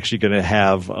actually going to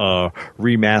have a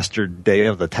remastered Day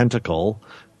of the Tentacle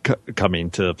coming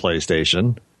to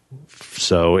PlayStation.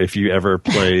 So if you ever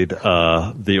played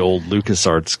the old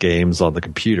LucasArts games on the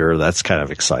computer, that's kind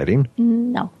of exciting.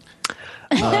 No.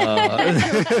 I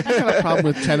have a problem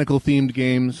with tentacle-themed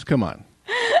games. Come on.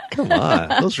 Come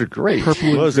on, those are great. Purple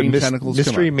and what was it, green tentacles, come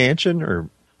Mystery on. Mansion, or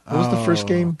what was the first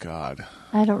game? God.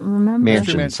 I don't remember.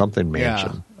 Mansion, something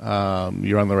Mansion. Yeah.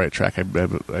 You're on the right track. I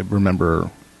remember.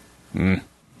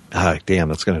 Ah, damn,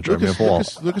 that's going to drive me up a wall.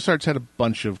 LucasArts had a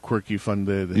bunch of quirky, fun.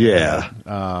 Yeah.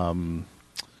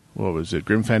 What was it?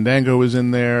 Grim Fandango was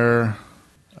in there.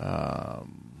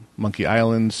 Monkey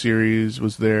Island series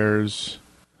was theirs.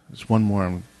 There's one more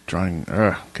I'm drawing.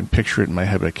 Can picture it in my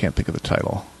head, but I can't think of the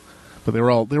title. But they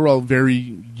were all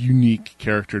very unique,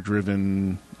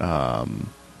 character-driven.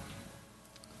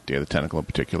 Day of the Tentacle in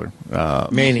particular.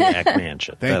 Maniac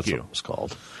Mansion. Thank That's you. what it was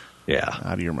called. Yeah.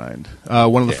 Out of your mind.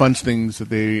 One of the fun things that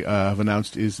they have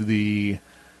announced is the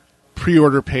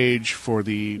pre-order page for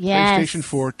the PlayStation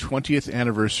 4 20th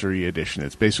Anniversary Edition.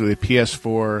 It's basically a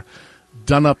PS4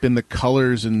 done up in the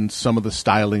colors and some of the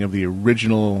styling of the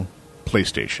original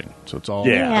PlayStation. So it's all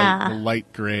the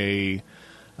light gray,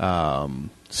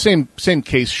 same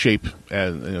case shape.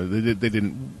 As they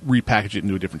didn't repackage it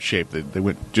into a different shape. They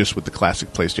went just with the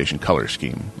classic PlayStation color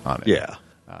scheme on it. Yeah.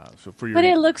 So for your, But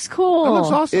it looks cool. It looks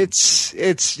awesome.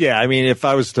 It's yeah. I mean, if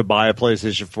I was to buy a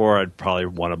PlayStation 4, I'd probably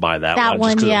want to buy that That one just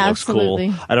one, 'cause yeah, it looks absolutely.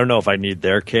 cool. I don't know if I need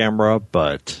their camera,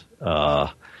 but the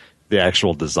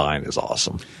actual design is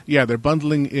awesome. Yeah, they're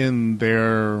bundling in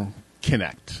their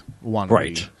Kinect wannabe,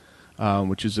 Right.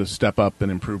 which is a step up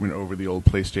and improvement over the old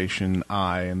PlayStation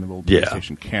Eye and the old Yeah.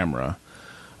 PlayStation camera,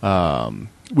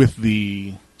 with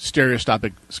the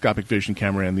stereoscopic vision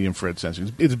camera and the infrared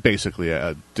sensors. It's basically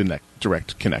a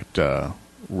direct Kinect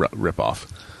ripoff.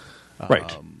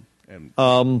 Right. And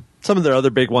Some of their other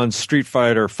big ones, Street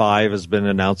Fighter V has been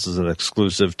announced as an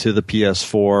exclusive to the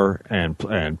PS4 and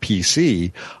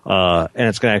PC, and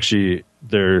it's going to actually,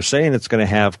 they're saying it's going to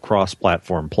have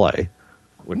cross-platform play,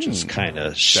 which is kind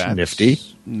of that's nifty.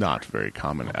 not very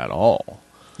common at all.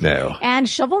 No. And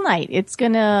Shovel Knight, it's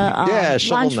gonna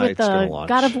Shovel launch Knight's with gonna the launch.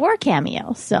 God of War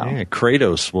cameo. So Yeah,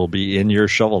 Kratos will be in your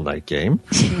Shovel Knight game.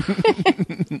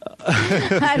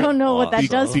 I don't know what that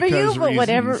does for you, Because but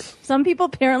whatever. reasons. Some people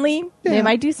apparently they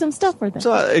might do some stuff with it.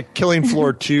 So Killing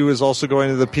Floor 2 is also going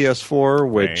to the PS4,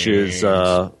 which is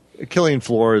Killing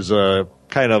Floor is a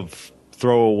kind of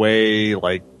throwaway,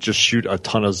 like just shoot a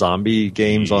ton of zombie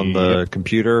games on the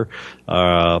computer.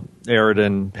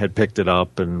 Aridin had picked it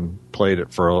up and played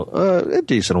it for a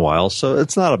decent while, so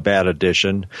it's not a bad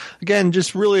addition. Again,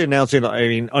 just really announcing, I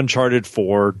mean, Uncharted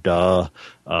 4, duh.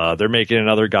 They're making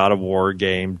another God of War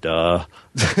game, duh.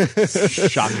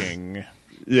 Shocking.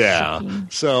 Yeah. Shocking.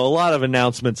 So a lot of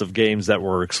announcements of games that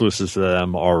were exclusive to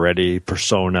them already.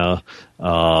 Persona,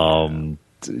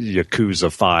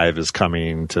 Yakuza 5 is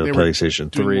coming to They were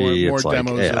PlayStation 3. More It's like,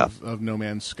 demos yeah, of No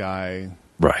Man's Sky.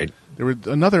 right. There were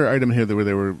another item here where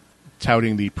they were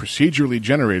touting the procedurally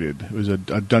generated. It was a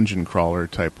dungeon crawler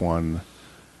type one.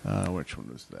 Which one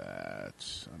was that?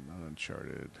 Not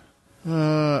Uncharted.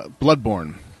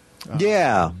 Bloodborne.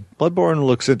 Yeah. Bloodborne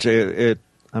looks into it.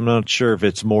 I'm not sure if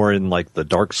it's more in like the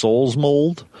Dark Souls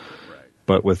mold,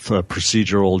 but with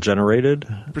procedural generated.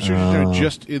 Procedurally generated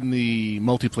just in the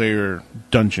multiplayer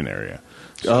dungeon area.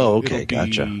 Oh, okay, it'll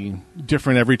be gotcha.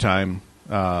 different every time,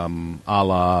 a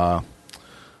la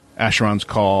Asheron's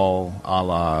Call, a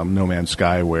la No Man's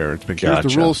Sky, where it's been, here's Gotcha.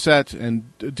 the rule set, and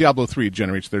Diablo 3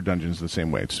 generates their dungeons the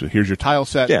same way. So here's your tile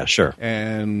set. Yeah, sure.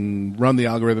 And run the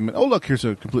algorithm. And, oh, look, here's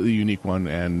a completely unique one,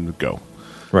 and go.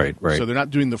 Right. So they're not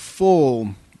doing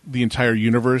the entire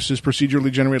universe is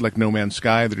procedurally generated like No Man's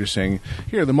Sky. They're just saying,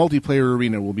 here, the multiplayer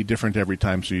arena will be different every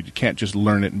time, so you can't just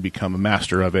learn it and become a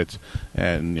master of it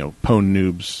and, pwn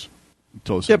noobs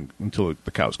until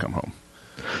the cows come home.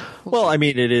 Well, I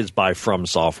mean, it is by From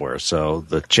Software, so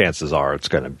the chances are it's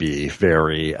going to be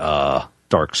very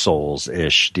Dark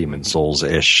Souls-ish, Demon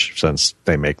Souls-ish, since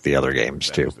they make the other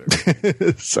games too.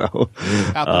 So,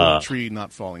 Apple tree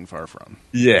not falling far from.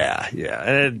 yeah,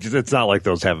 and it's not like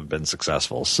those haven't been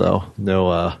successful, so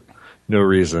no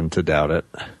reason to doubt it.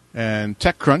 And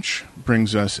TechCrunch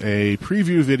brings us a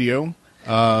preview video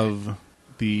of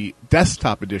the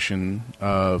desktop edition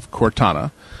of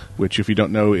Cortana, which, if you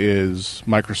don't know, is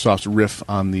Microsoft's riff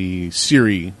on the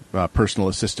Siri personal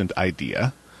assistant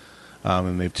idea.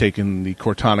 And they've taken the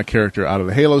Cortana character out of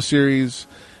the Halo series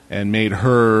and made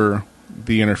her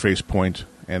the interface point,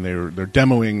 and they're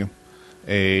demoing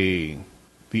the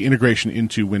integration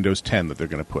into Windows 10 that they're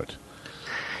going to put.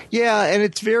 Yeah, and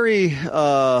it's very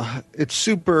it's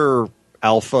super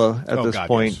alpha at this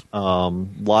point. Yes. A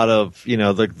lot of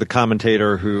the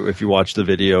commentator who, if you watch the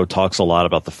video, talks a lot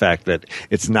about the fact that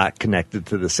it's not connected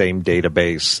to the same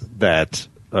database that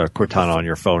Cortana on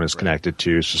your phone is connected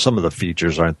to, so some of the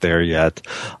features aren't there yet.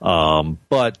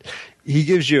 But he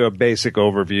gives you a basic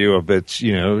overview of it.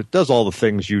 It does all the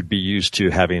things you'd be used to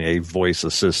having a voice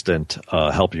assistant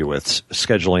help you with,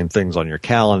 scheduling things on your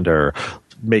calendar,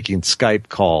 making Skype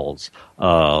calls,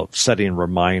 setting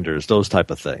reminders, those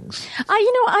type of things.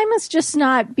 I must just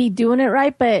not be doing it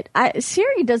right, but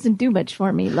Siri doesn't do much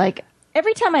for me. Like,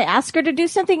 every time I ask her to do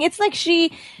something, it's like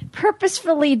she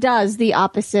purposefully does the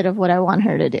opposite of what I want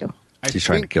her to do. She's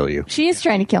trying to kill you. She is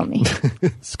trying to kill me.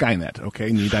 Skynet,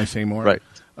 okay? Need I say more? Right.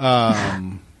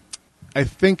 I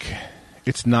think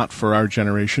it's not for our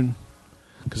generation,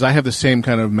 because I have the same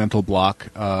kind of mental block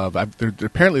of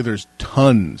apparently there's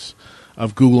tons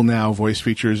of Google Now voice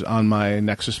features on my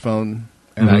Nexus phone,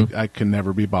 and I can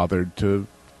never be bothered to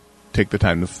take the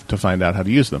time to find out how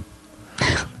to use them.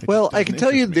 Well, I can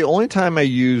tell you the only time I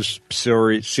use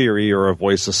Siri or a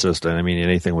voice assistant, I mean,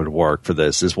 anything would work for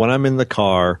this, is when I'm in the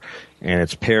car and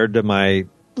it's paired to my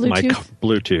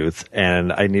Bluetooth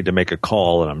and I need to make a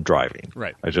call and I'm driving.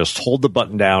 Right. I just hold the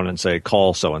button down and say,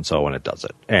 call so-and-so, and it does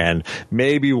it. And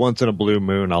maybe once in a blue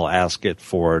moon, I'll ask it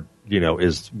for,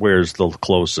 where's the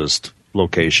closest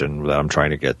location that I'm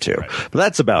trying to get to. Right. But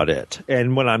that's about it.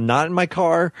 And when I'm not in my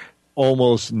car,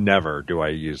 almost never do I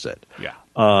use it. Yeah.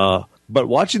 But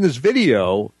watching this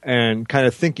video and kind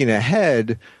of thinking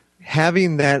ahead,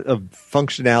 having that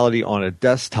functionality on a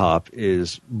desktop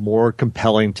is more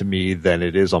compelling to me than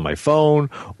it is on my phone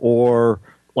or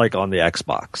like on the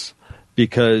Xbox.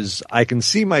 Because I can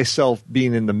see myself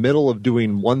being in the middle of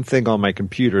doing one thing on my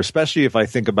computer, especially if I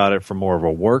think about it from more of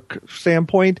a work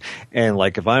standpoint. And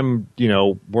like if I'm,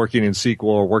 working in SQL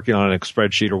or working on a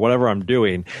spreadsheet or whatever I'm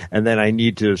doing, and then I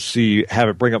need to have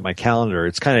it bring up my calendar,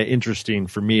 it's kind of interesting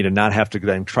for me to not have to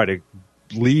then try to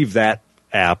leave that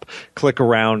app, click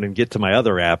around and get to my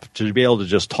other app, to be able to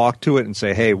just talk to it and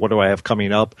say, hey, what do I have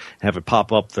coming up? Have it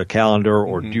pop up the calendar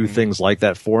or do things like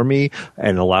that for me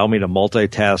and allow me to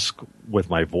multitask with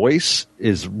my voice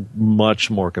is much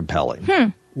more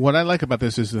compelling. What I like about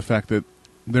this is the fact that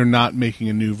they're not making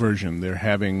a new version.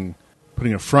 They're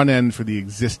putting a front end for the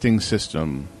existing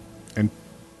system and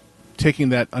taking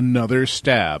that another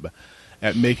stab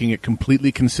at making it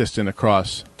completely consistent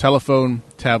across telephone,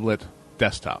 tablet,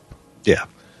 desktop. Yeah.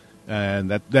 And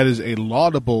that is a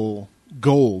laudable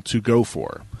goal to go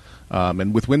for.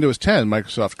 And with Windows 10,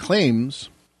 Microsoft claims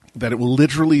that it will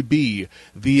literally be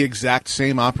the exact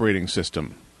same operating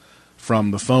system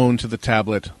from the phone to the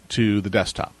tablet to the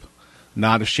desktop.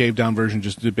 Not a shaved-down version,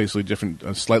 just basically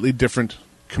a slightly different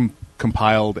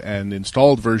compiled and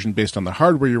installed version based on the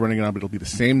hardware you're running it on, but it'll be the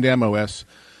same damn OS.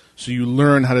 So you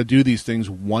learn how to do these things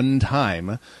one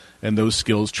time, and those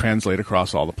skills translate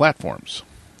across all the platforms.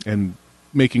 And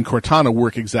making Cortana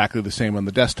work exactly the same on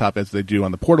the desktop as they do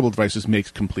on the portable devices makes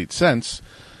complete sense.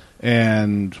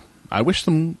 And I wish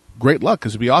them great luck,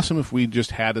 because it'd be awesome if we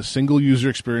just had a single user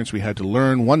experience we had to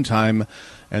learn one time,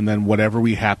 and then whatever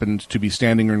we happened to be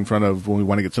standing in front of when we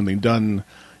want to get something done,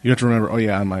 you have to remember, oh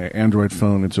yeah, on my Android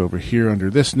phone, it's over here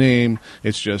under this name.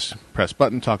 It's just press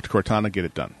button, talk to Cortana, get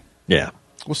it done. Yeah.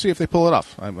 We'll see if they pull it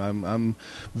off. I'm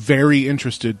very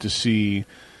interested to see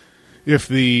if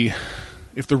the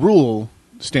rule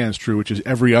stands true, which is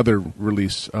every other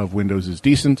release of Windows is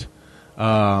decent,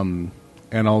 and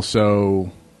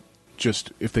also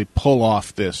just if they pull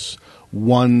off this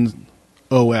one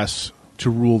OS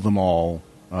to rule them all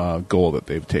goal that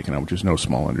they've taken on, which is no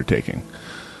small undertaking.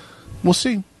 We'll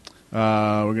see.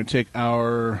 We're going to take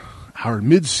our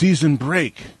mid-season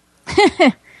break.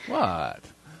 What?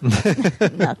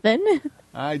 Nothing.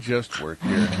 I just work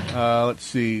here. Let's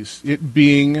see. It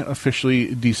being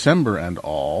officially December and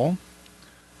all,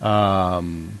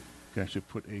 can actually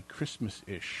put a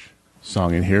Christmas-ish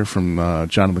song in here from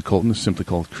Jonathan Colton, simply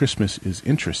called Christmas is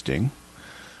Interesting.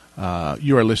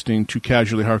 You are listening to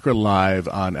Casually Hardcore live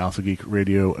on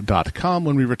AlphaGeekRadio.com.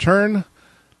 When we return,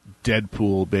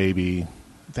 Deadpool, baby.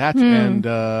 That and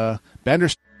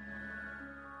Bandersnatch.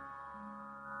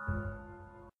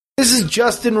 This is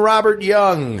Justin Robert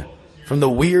Young from the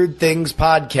Weird Things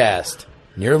Podcast,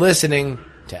 and you're listening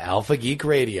to Alpha Geek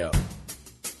Radio.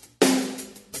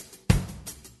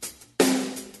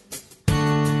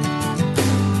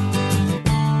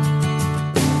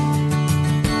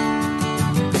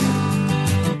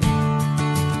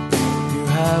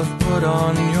 Put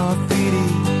on your feety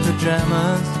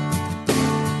pajamas.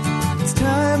 It's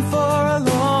time for a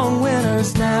long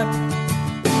winter's nap.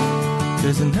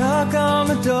 There's a knock on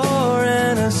the door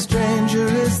and a stranger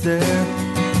is there.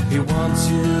 He wants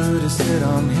you to sit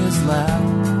on his lap.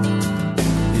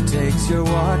 He takes your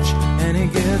watch and he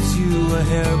gives you a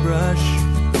hairbrush.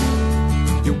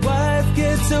 Your wife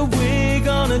gets a wig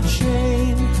on a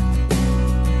chain.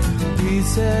 He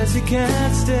says he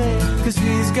can't stay, 'cause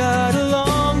he's got a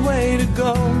long way to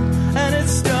go, and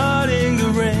it's starting to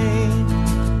rain.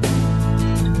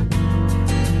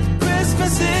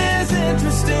 Christmas is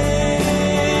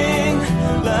interesting,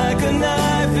 like a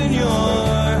knife in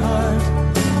your heart.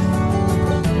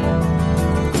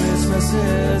 Christmas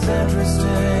is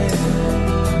interesting,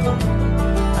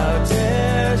 how it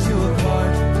tears you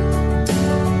apart.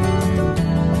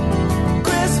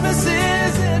 Christmas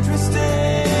is interesting,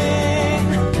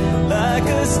 like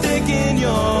a stick in your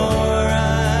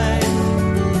eye.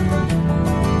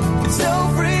 It's so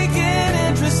freaking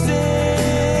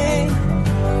interesting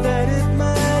that it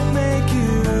might make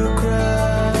you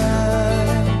cry.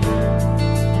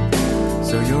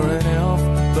 So you're an elf,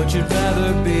 but you'd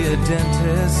rather be a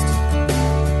dentist.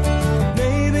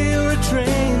 Maybe you're a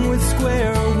train with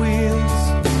square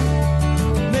wheels.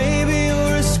 Maybe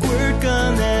you're a squirt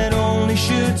gun that only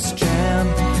shoots jam.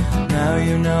 Now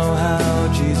you know how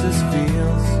Jesus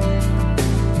feels.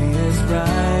 He is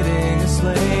riding a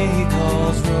sleigh he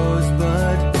calls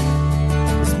Rosebud.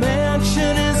 His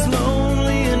mansion is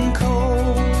lonely and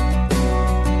cold.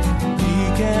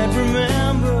 He can't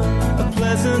remember a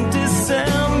pleasant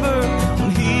December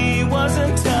when he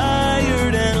wasn't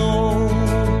tired and old.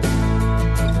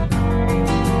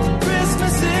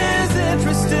 Christmas is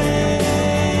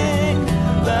interesting,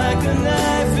 like a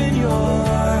knife in your heart.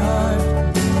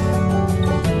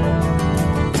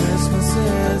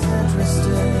 Is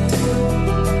interesting,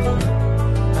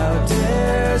 how it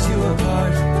tears you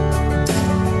apart.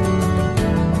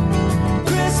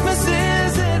 Christmas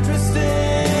is interesting,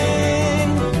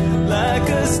 like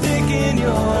a stick in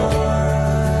your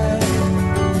eye.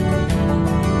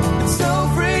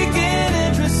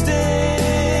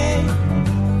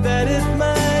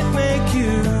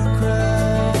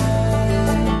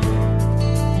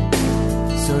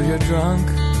 you're drunk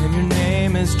and your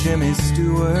name is Jimmy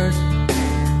Stewart.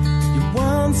 You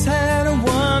once had a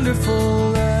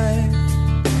wonderful life.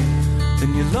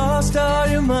 Then you lost all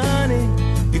your money.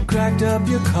 You cracked up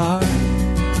your car.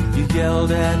 You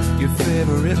yelled at your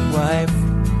favorite wife.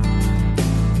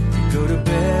 You go to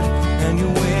bed and you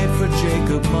wait for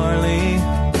Jacob Marley.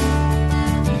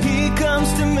 He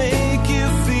comes to make you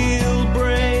feel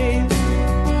brave.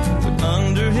 But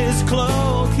under his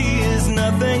cloak he is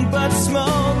nothing but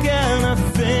smoke and a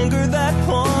finger that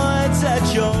points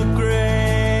at your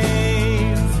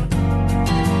grave.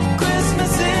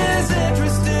 Christmas is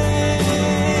interesting,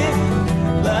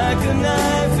 like a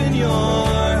knife in your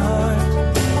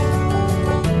heart.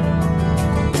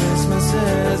 Christmas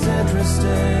is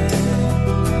interesting,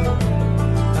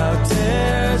 how it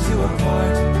tears you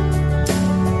apart.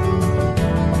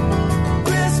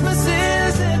 Christmas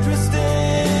is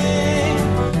interesting,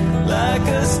 like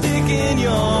a stick in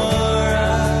your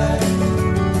eye.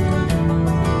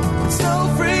 It's so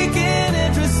freaking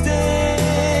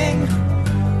interesting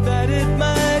that it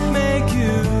might make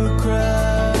you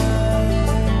cry.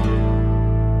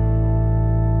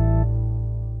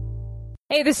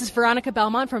 Hey, this is Veronica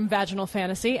Belmont from Vaginal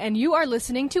Fantasy, and you are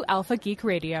listening to Alpha Geek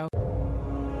Radio.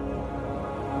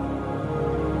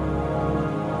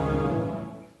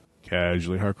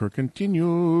 Casually Hardcore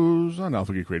continues on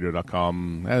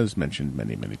alphageekradio.com, as mentioned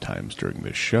many, many times during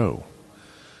this show.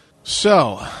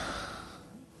 So,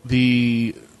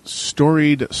 the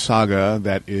storied saga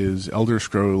that is Elder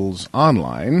Scrolls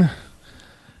Online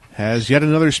has yet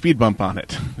another speed bump on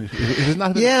it. It has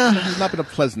not been, it has not been a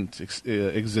pleasant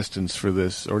existence for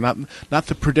this, or not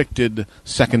the predicted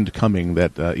second coming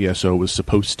that ESO was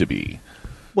supposed to be.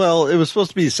 Well, it was supposed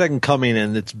to be Second Coming,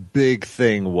 and its big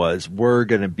thing was we're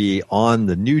going to be on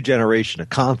the new generation of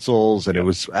consoles, and it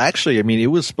was actually, I mean, it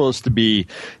was supposed to be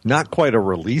not quite a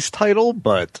release title,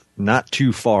 but not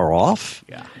too far off.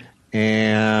 Yeah.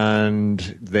 And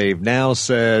they've now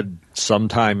said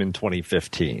sometime in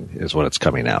 2015 is when it's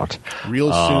coming out.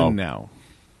 Real soon now.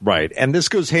 Right. And this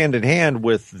goes hand in hand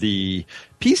with the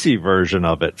PC version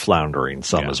of it floundering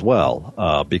some as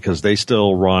well, because they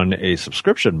still run a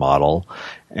subscription model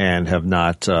and have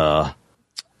not kept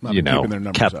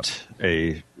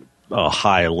a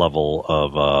high level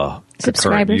of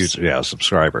Subscribers.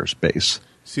 subscribers base.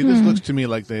 See, this looks to me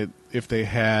like if they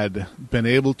had been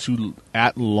able to,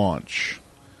 at launch,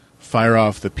 fire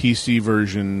off the PC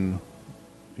version,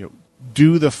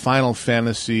 do the Final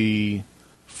Fantasy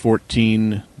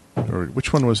 14, or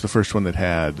which one was the first one that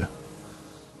had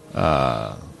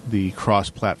the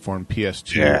cross-platform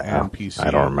PS2 and PC?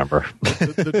 I don't remember.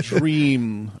 the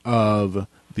dream of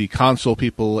the console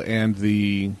people and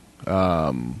the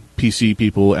PC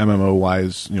people,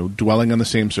 MMO-wise, dwelling on the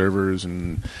same servers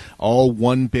and all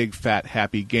one big, fat,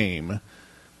 happy game,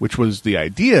 which was the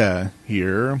idea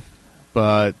here,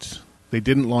 but they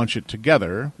didn't launch it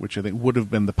together, which I think would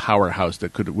have been the powerhouse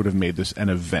that would have made this an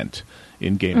event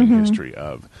in gaming history.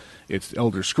 It's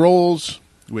Elder Scrolls,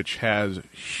 which has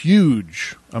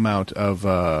huge amount of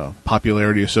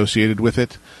popularity associated with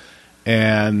it,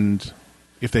 and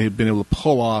if they had been able to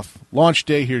pull off launch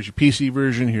day, here's your PC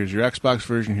version, here's your Xbox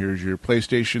version, here's your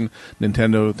PlayStation,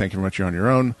 Nintendo, thank you very much, you're on your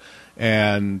own,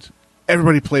 and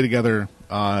everybody play together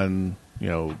on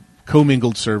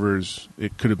commingled servers,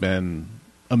 it could have been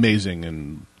amazing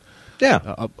and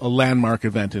a landmark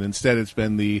event. And instead it's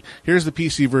been here's the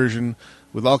PC version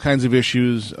with all kinds of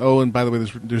issues. Oh, and by the way,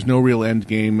 there's no real end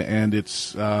game, and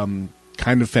it's kind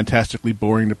of fantastically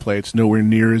boring to play. It's nowhere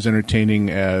near as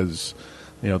entertaining as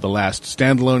the last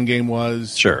standalone game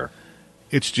was. Sure.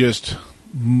 It's just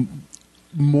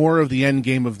more of the end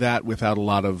game of that without a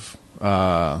lot of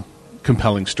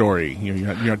compelling story.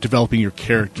 You're not developing your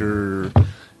character.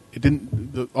 It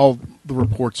didn't. All the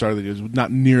reports are that it was not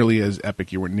nearly as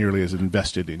epic. You weren't nearly as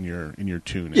invested in your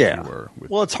tune as you were.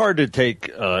 Well, it's hard to take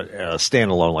a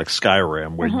standalone like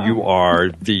Skyrim, where you are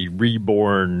the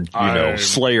reborn,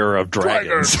 slayer of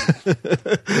dragons.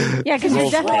 Yeah, because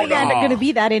you're definitely not going to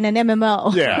be that in an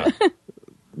MMO. Yeah.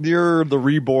 You're the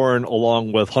reborn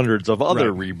along with hundreds of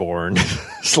other reborn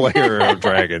slayer of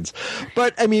dragons.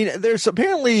 But, I mean, there's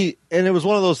apparently, and it was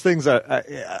one of those things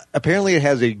that apparently it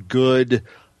has a good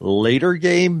later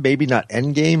game, maybe not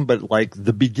end game, but like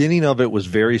the beginning of it was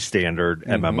very standard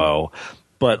MMO.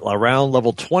 But around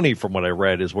level 20, from what I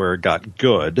read, is where it got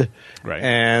good. Right.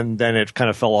 And then it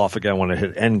kind of fell off again when it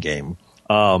hit end game.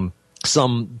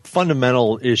 some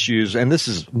fundamental issues, and this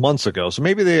is months ago, so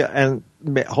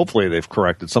hopefully they've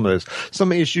corrected some of this.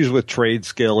 Some issues with trade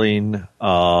skilling.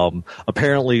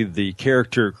 Apparently, the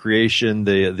character creation,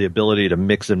 the ability to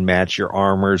mix and match your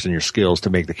armors and your skills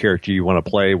to make the character you want to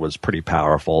play was pretty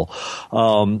powerful.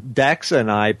 Dax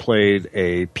and I played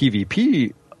a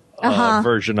PvP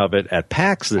version of it at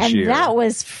PAX this year. And that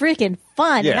was freaking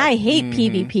fun. Yeah. And I hate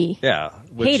PvP. Yeah.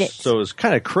 Hate it. So it was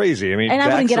kind of crazy. I mean, and I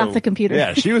wouldn't get off the computer.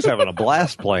 Yeah, she was having a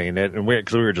blast playing it, and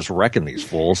because we were just wrecking these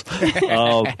fools.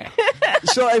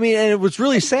 So I mean, and it was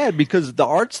really sad because the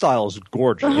art style is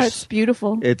gorgeous. Oh, it's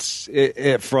beautiful. It's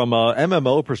from a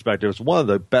MMO perspective, it's one of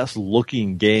the best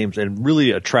looking games and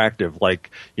really attractive.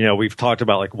 Like, you know, we've talked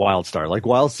about like WildStar. Like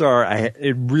WildStar,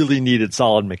 it really needed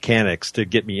solid mechanics to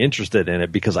get me interested in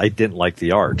it because I didn't like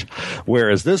the art.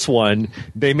 Whereas this one,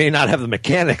 they may not have the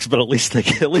mechanics, but at least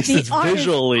it's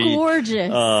visually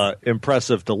gorgeous,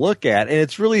 impressive to look at. And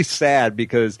it's really sad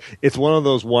because it's one of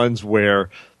those ones where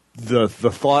the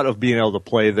thought of being able to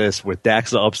play this with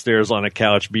Daxa upstairs on a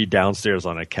couch, me downstairs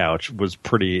on a couch was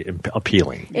pretty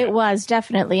appealing. It was,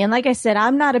 definitely. And like I said,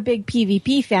 I'm not a big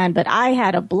PvP fan, but I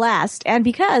had a blast. And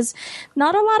because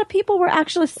not a lot of people were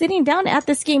actually sitting down at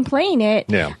this game playing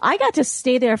it, I got to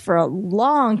stay there for a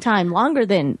long time, longer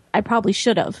than I probably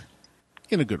should have.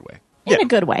 In a good way. In a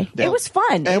good way. Yeah. It was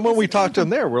fun. And when we talked to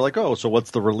them there, we're like, oh, so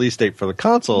what's the release date for the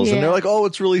consoles? Yeah. And they're like, oh,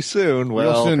 it's really soon.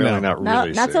 Well, soon, not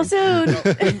really not so soon.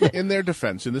 In their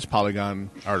defense, in this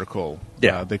Polygon article,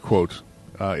 they quote,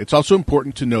 it's also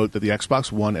important to note that the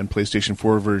Xbox One and PlayStation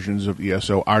 4 versions of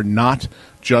ESO are not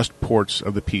just ports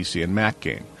of the PC and Mac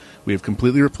game. We have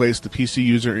completely replaced the PC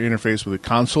user interface with a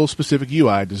console-specific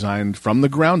UI designed from the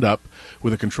ground up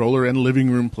with a controller and living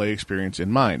room play experience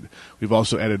in mind. We've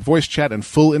also added voice chat and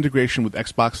full integration with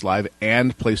Xbox Live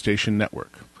and PlayStation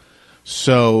Network.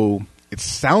 So it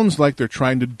sounds like they're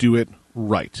trying to do it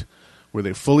right, where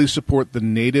they fully support the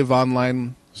native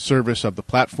online service of the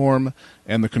platform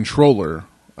and the controller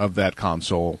of that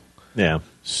console. Yeah.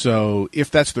 So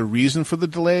if that's the reason for the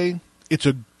delay, it's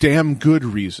a damn good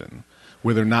reason,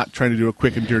 where they're not trying to do a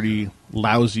quick and dirty,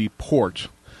 lousy port.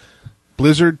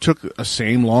 Blizzard took a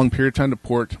same long period of time to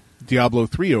port Diablo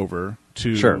 3 over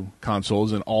to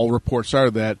consoles, and all reports are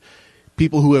that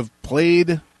people who have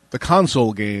played the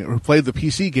console game or played the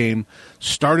PC game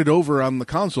started over on the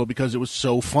console because it was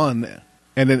so fun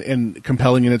and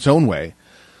compelling in its own way.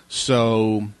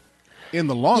 So in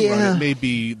the long run, it may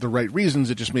be the right reasons.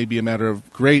 It just may be a matter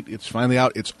of, great, it's finally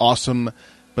out, it's awesome,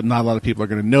 but not a lot of people are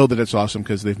going to know that it's awesome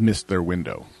because they've missed their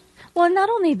window. Well, not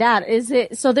only that,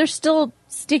 so they're still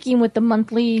sticking with the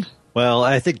monthly. Well,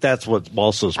 I think that's what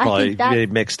also is probably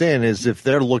mixed in, is if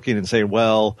they're looking and saying,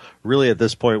 well, really at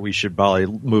this point we should probably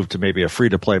move to maybe a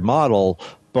free-to-play model,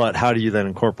 but how do you then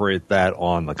incorporate that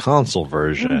on the console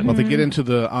version? Mm-hmm. Well, if they get into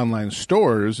the online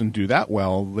stores and do that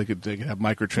well, they could have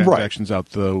microtransactions out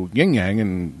the yin-yang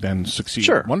and then succeed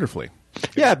wonderfully.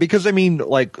 Yeah, because I mean,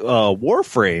 like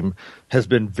Warframe has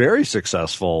been very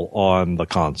successful on the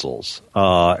consoles,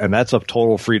 and that's a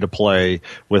total free to play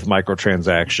with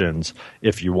microtransactions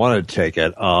if you wanted to take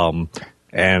it.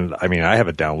 And I mean, I have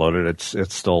it downloaded;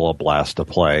 it's still a blast to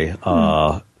play.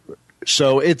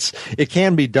 So it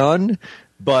can be done.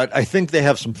 But I think they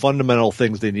have some fundamental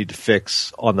things they need to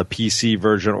fix on the PC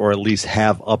version, or at least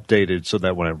have updated so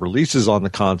that when it releases on the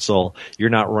console,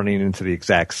 you're not running into the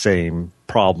exact same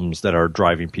problems that are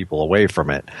driving people away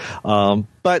from it.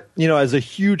 But, you know, as a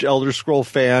huge Elder Scroll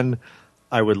fan,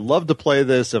 I would love to play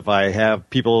this if I have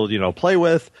people, you know, play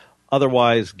with.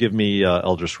 Otherwise, give me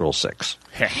Elder Scrolls 6.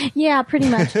 Yeah, pretty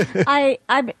much.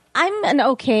 I'm an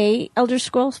okay Elder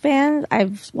Scrolls fan.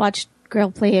 I've watched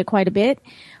Grail play it quite a bit,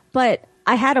 but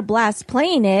I had a blast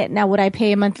playing it. Now, would I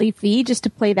pay a monthly fee just to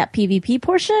play that PvP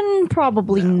portion?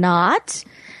 Probably not.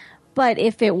 But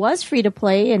if it was free to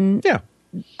play, and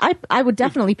I would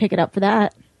definitely pick it up for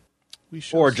that.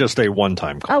 Or just a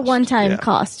one-time cost. A one-time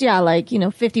cost, like, you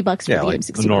know, $50 for the like game,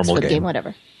 $60 for the game,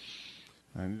 whatever.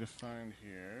 I need to find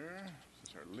here.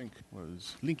 Since our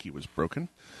Linky was broken.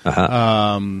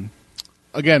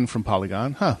 Again, from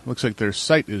Polygon. Looks like their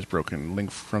site is broken.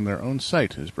 Link from their own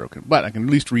site is broken. But I can at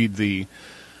least read the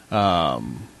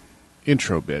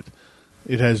intro bit.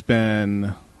 It has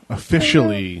been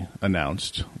officially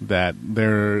announced that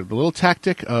the little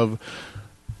tactic of,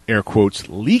 air quotes,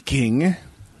 leaking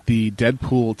the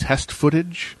Deadpool test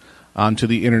footage onto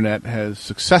the internet has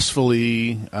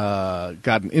successfully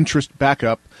gotten interest back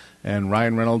up, and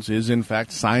Ryan Reynolds is, in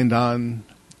fact, signed on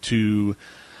to...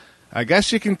 I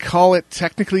guess you can call it,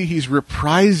 technically, he's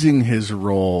reprising his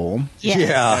role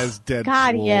as Deadpool.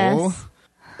 God, yes.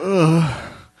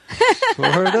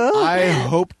 I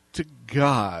hope to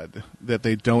God that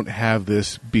they don't have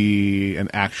this be an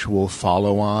actual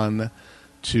follow-on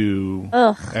to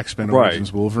X-Men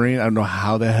Origins Wolverine. I don't know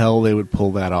how the hell they would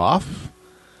pull that off.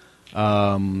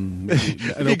 It'd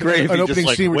be great if he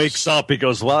just like wakes up, he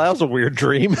goes, well, that was a weird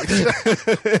dream.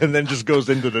 And then just goes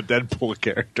into the Deadpool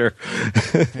character.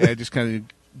 Yeah, just kind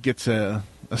of gets a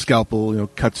scalpel,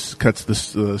 cuts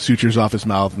the sutures off his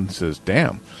mouth and says,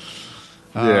 damn.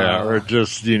 Yeah, or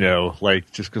just,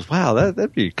 just goes, wow,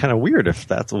 that'd be kind of weird if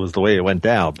that was the way it went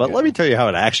down. But let me tell you how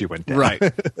it actually went down. Right.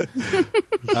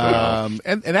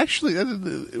 And actually,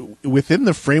 within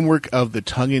the framework of the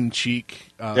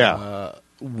tongue-in-cheek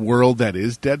world that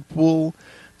is Deadpool,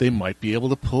 they might be able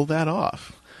to pull that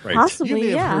off. Right. Possibly,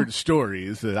 you may have heard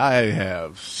stories that I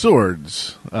have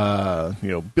swords,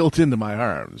 built into my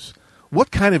arms. What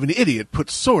kind of an idiot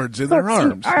puts swords in their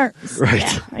arms? Right.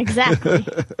 Yeah, exactly.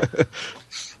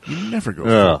 You never go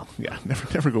full. Yeah,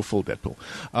 never go full Deadpool.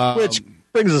 Which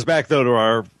brings us back though to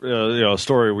our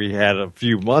story we had a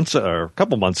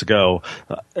couple months ago.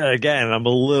 Again, I'm a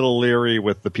little leery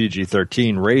with the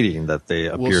PG-13 rating that they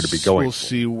appear to be going. We'll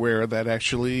see where that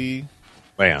actually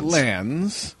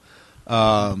lands.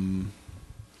 Because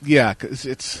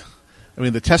it's. I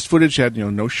mean, the test footage had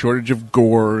no shortage of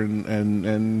gore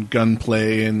and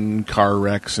gunplay and car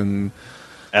wrecks and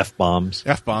F-bombs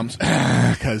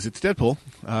because it's Deadpool.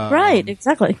 Right,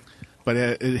 exactly. But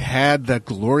it had that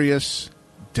glorious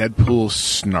Deadpool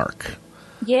snark.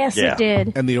 Yes, it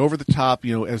did. And the over the top,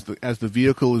 as the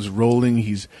vehicle is rolling,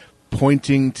 he's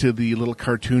pointing to the little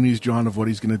cartoon he's drawn of what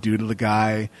he's going to do to the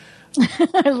guy.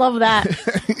 I love that.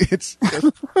 It's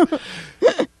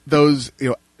those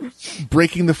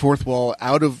breaking the fourth wall,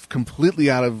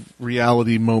 completely out of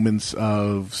reality moments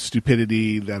of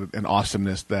stupidity and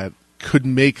awesomeness that could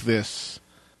make this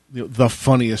the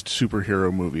funniest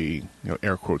superhero movie,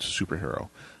 air quotes superhero.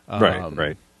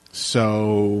 Right.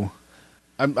 So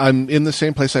I'm in the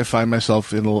same place I find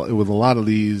myself with a lot of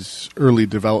these early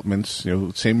developments.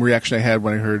 Same reaction I had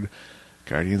when I heard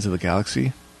Guardians of the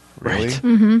Galaxy. Really? Right.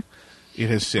 Mm-hmm. It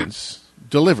has since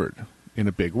delivered in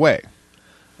a big way.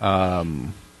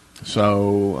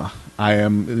 So I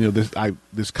am,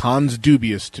 this con's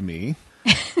dubious to me.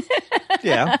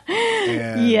 Yeah.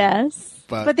 Yes.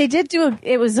 But they did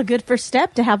it was a good first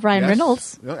step to have Ryan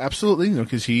Reynolds. Absolutely.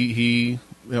 Because he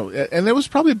and it was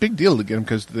probably a big deal to get him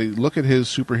because they look at his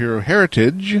superhero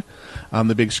heritage on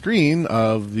the big screen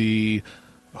of the,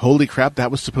 holy crap,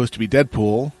 that was supposed to be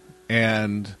Deadpool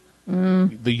and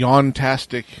the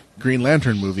yawn-tastic Green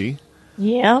Lantern movie.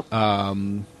 Yeah.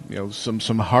 Some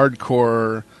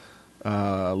hardcore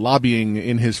lobbying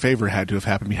in his favor had to have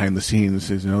happened behind the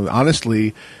scenes.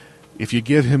 Honestly, if you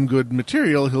give him good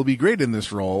material, he'll be great in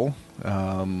this role.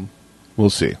 We'll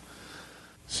see.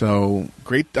 So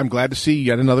great! I'm glad to see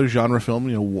yet another genre film.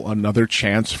 Another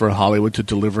chance for Hollywood to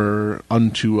deliver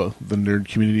unto the nerd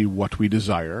community what we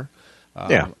desire.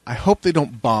 I hope they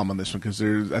don't bomb on this one because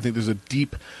I think there's a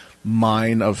deep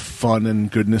mine of fun and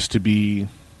goodness to be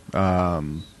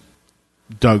dug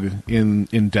in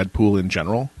Deadpool in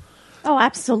general. Oh,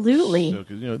 absolutely. So,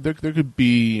 there could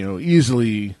be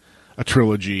easily a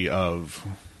trilogy of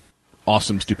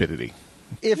awesome stupidity.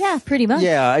 Pretty much.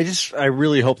 Yeah, I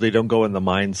really hope they don't go in the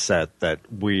mindset that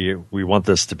we want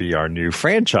this to be our new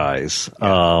franchise,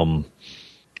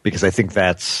 because I think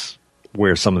that's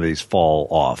where some of these fall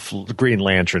off. Green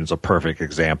Lantern's a perfect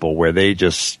example where they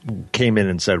just came in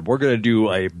and said, we're going to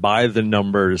do a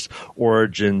by-the-numbers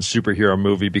origin superhero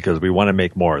movie because we want to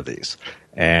make more of these.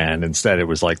 And instead it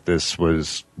was like this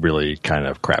was really kind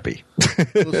of crappy.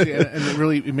 We'll see,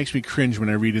 and it makes me cringe when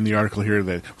I read in the article here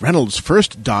that Reynolds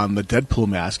first donned the Deadpool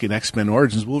mask in X-Men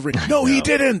Origins Wolverine. No, he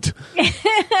didn't!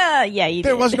 Yeah, he did.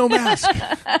 There was no mask.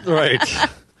 Right.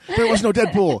 There was no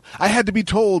Deadpool. I had to be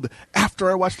told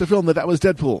after I watched the film that was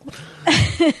Deadpool.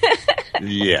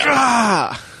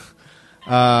 Yeah.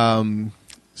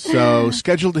 So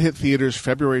scheduled to hit theaters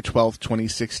February 12th,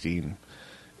 2016.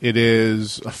 It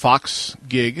is a Fox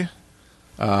gig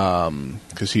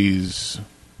because he's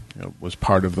was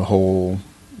part of the whole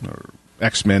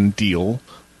X-Men deal.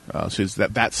 So it's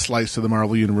that slice of the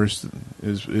Marvel Universe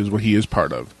is what he is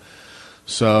part of.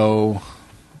 So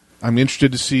I'm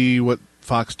interested to see what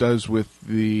Fox does with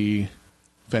the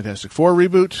Fantastic Four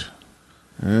reboot.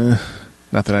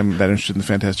 Not that I'm that interested in the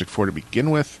Fantastic Four to begin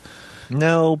with.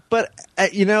 No, but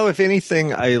if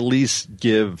anything, I at least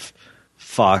give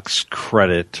Fox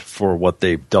credit for what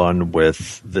they've done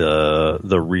with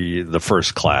the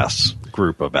First Class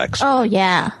group of X-Men. Oh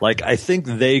yeah. Like I think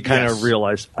they kind of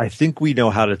realized I think we know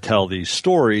how to tell these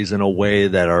stories in a way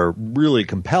that are really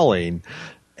compelling.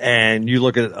 And you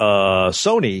look at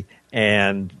Sony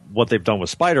and what they've done with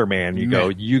Spider-Man, you go,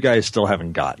 you guys still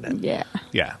haven't gotten it. Yeah.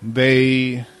 Yeah,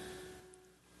 they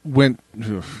went.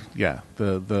 Yeah,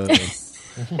 the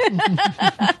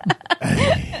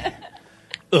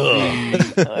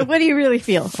What do you really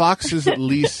feel? Fox is at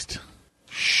least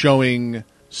showing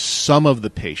some of the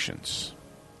patience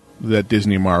that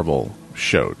Disney Marvel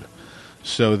showed.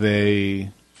 So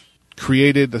they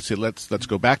created. Let's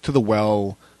go back to the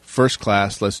well. First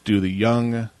Class. Let's do the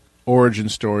young origin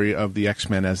story of the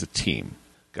X-Men as a team.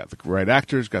 Got the right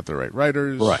actors. Got the right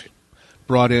writers. Right.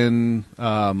 Brought in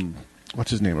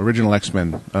what's his name? Original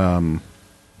X-Men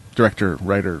director,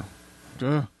 writer.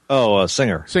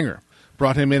 Singer.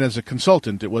 Brought him in as a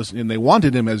consultant. And they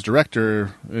wanted him as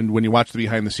director. And when you watch the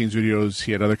behind-the-scenes videos,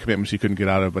 he had other commitments he couldn't get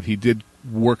out of. But he did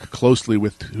work closely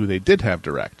with who they did have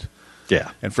direct.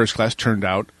 Yeah. And First Class turned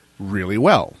out really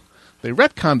well. They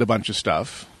retconned a bunch of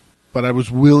stuff, but I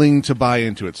was willing to buy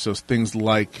into it. So things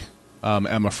like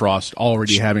Emma Frost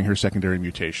already having her secondary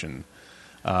mutation.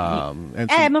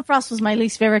 Emma Frost was my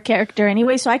least favorite character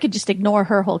anyway, so I could just ignore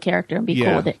her whole character and be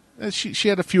cool with it. She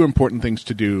had a few important things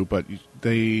to do, but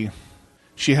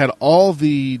she had all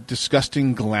the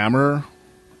disgusting glamour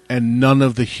and none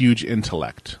of the huge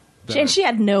intellect. And she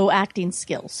had no acting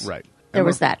skills. Right. There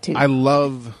was that, too. I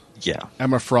love Yeah.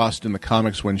 Emma Frost in the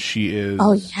comics when she is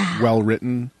well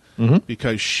written,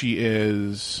 because she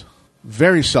is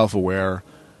very self-aware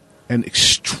and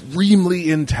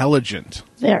extremely intelligent.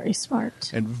 Very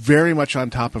smart. And very much on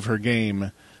top of her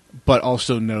game, but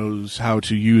also knows how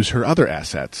to use her other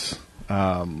assets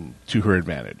to her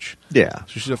advantage. Yeah.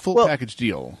 So she's a full package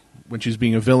deal when she's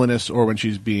being a villainess or when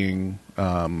she's being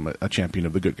a champion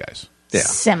of the good guys. Yeah.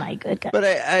 Semi-good guy. But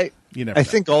I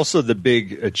think also the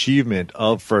big achievement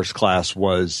of First Class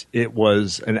was it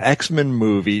was an X-Men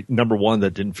movie, number one,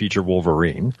 that didn't feature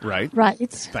Wolverine. Right.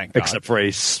 Thank God. Except for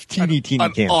a teeny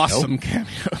cameo. Awesome cameo.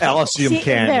 Awesome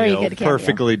cameo. Very good cameo.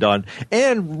 Perfectly done.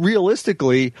 And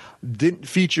realistically, didn't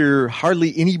feature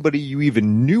hardly anybody you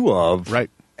even knew of. Right.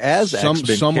 As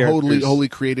X-Men some characters. wholly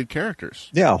created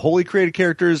characters. Yeah, wholly created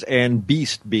characters, and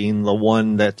Beast being the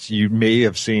one that you may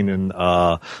have seen in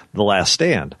The Last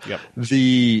Stand. Yep.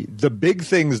 The big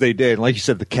things they did, like you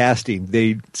said, the casting,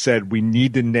 they said we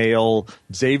need to nail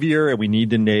Xavier and we need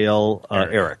to nail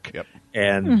Eric. Yep.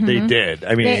 And they did.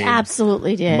 I mean, they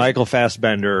absolutely did. Michael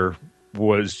Fassbender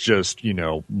was just,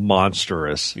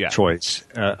 monstrous choice,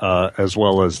 as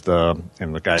well as the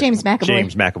guy James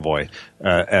McAvoy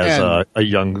as a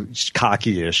young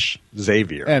cocky-ish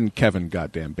Xavier, and Kevin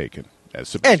Goddamn Bacon as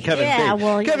Sebastian. and Kevin Bacon.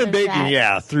 Well, Kevin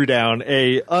Bacon, threw down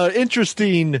a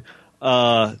interesting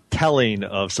telling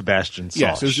of Sebastian Shaw.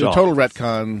 Yes, it was a total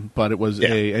retcon, but it was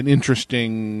an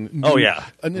interesting,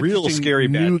 real scary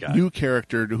bad guy. new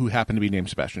character who happened to be named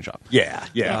Sebastian Shaw.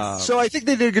 Yeah. So I think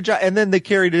they did a good job, and then they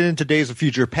carried it into Days of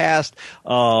Future Past,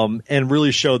 and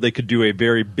really showed they could do a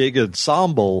very big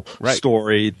ensemble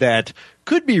story that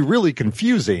could be really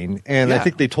confusing, and I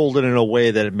think they told it in a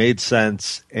way that it made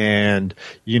sense, and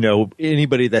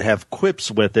anybody that have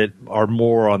quips with it are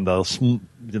more on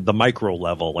the micro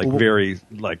level, very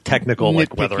technical,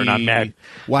 like whether or not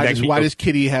why does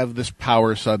Kitty have this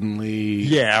power suddenly?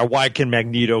 Yeah, why can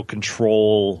Magneto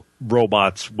control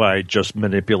robots by just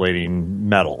manipulating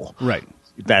metal? Right.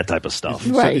 That type of stuff.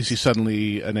 Is he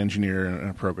suddenly an engineer and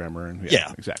a programmer? And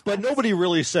exactly. But nobody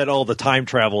really said, the time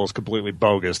travel is completely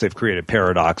bogus. They've created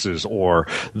paradoxes, or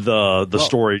the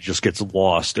story just gets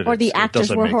lost. And or the actors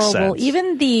were horrible. Sense.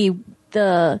 Even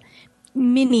the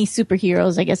mini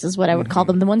superheroes, I guess is what I would call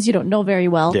them, the ones you don't know very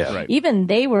well. Yeah. Right. Even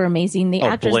they were amazing. The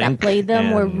actors Blink that played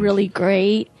them were really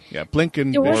great. Yeah, Blink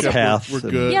and Warpath were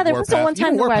good. Yeah, there was Warpath. one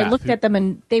time where I looked at them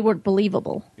and they weren't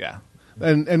believable. Yeah.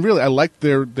 And really, I liked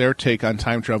their take on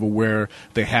time travel, where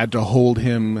they had to hold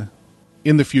him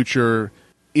in the future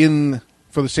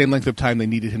for the same length of time they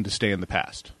needed him to stay in the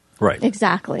past. Right.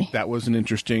 Exactly. That was an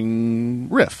interesting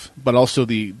riff, but also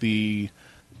the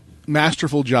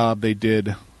masterful job they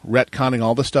did retconning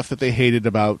all the stuff that they hated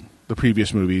about the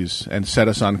previous movies and set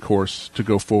us on course to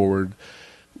go forward.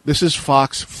 This is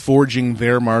Fox forging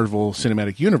their Marvel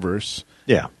Cinematic Universe.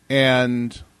 Yeah.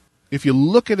 And if you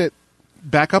look at it,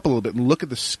 back up a little bit and look at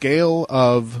the scale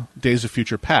of Days of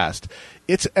Future Past,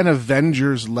 it's an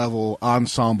Avengers-level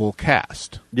ensemble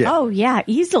cast. Yeah. Oh, yeah,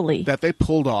 easily. That they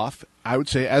pulled off, I would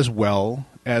say, as well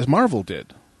as Marvel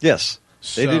did. Yes.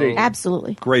 They did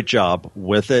absolutely great job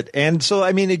with it. And so,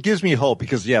 it gives me hope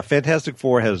because, Fantastic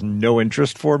Four has no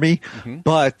interest for me,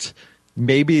 but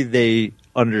maybe they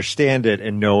understand it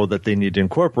and know that they need to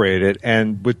incorporate it.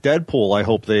 And with Deadpool, I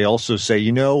hope they also say,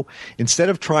 instead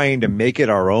of trying to make it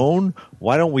our own,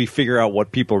 why don't we figure out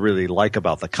what people really like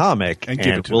about the comic and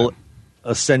give it to them.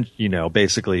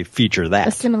 basically feature that.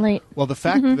 Assimilate. Well, the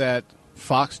fact that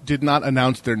Fox did not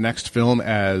announce their next film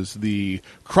as the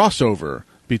crossover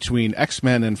between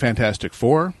X-Men and Fantastic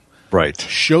Four Right.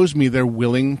 shows me they're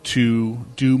willing to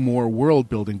do more world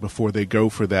building before they go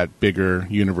for that bigger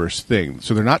universe thing.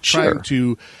 So they're not trying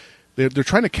to they're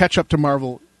trying to catch up to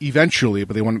Marvel eventually,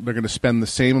 but they're going to spend the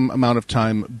same amount of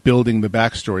time building the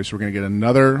backstory. So we're going to get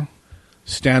another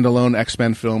standalone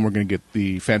X-Men film. We're going to get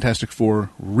the Fantastic Four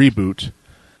reboot.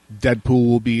 Deadpool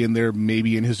will be in there,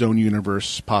 maybe in his own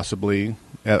universe, possibly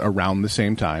at around the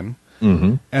same time.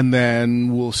 Mm-hmm. And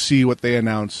then we'll see what they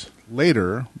announce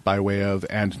later by way of,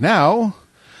 and now,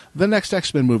 the next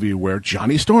X-Men movie where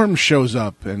Johnny Storm shows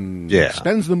up and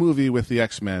spends the movie with the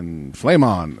X-Men. Flame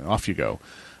on. Off you go.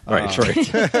 Right.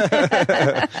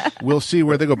 We'll see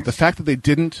where they go. But the fact that they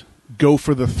didn't go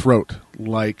for the throat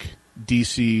like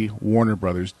DC Warner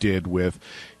Brothers did with,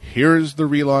 here's the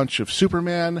relaunch of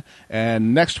Superman,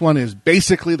 and next one is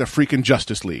basically the freaking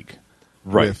Justice League.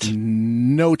 Right. With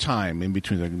no time in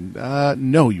between.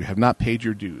 No, you have not paid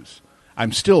your dues.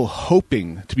 I'm still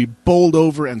hoping to be bowled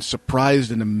over and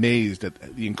surprised and amazed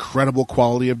at the incredible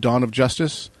quality of Dawn of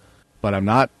Justice, but I'm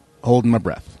not holding my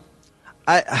breath.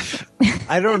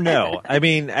 I don't know. I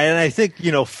mean, and I think,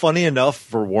 funny enough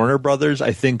for Warner Brothers,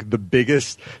 I think the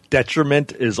biggest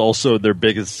detriment is also their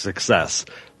biggest success.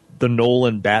 The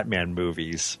Nolan Batman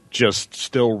movies just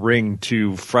still ring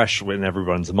too fresh in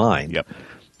everyone's mind. Yep.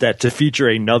 That to feature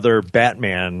another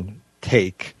Batman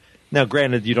take. Now,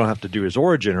 granted, you don't have to do his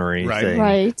origin or anything,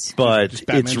 Right. but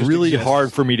it's really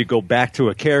hard for me to go back to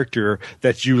a character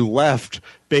that you left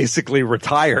basically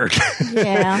retired.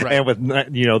 Yeah. And with,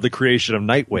 the creation of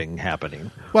Nightwing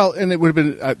happening. Well, and it would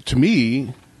have been, to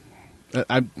me,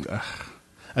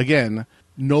 again,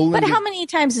 Nolan... But how many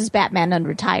times is Batman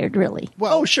unretired, really?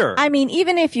 Well, sure. I mean,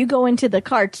 even if you go into the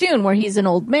cartoon where he's an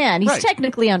old man, he's Right.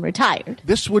 technically unretired.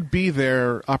 This would be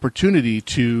their opportunity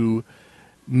to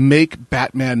make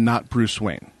Batman not Bruce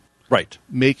Wayne. Right.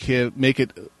 Make it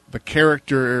the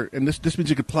character, and this means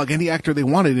you could plug any actor they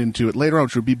wanted into it later on,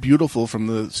 which would be beautiful from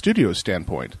the studio's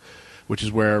standpoint, which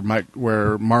is where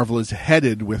Marvel is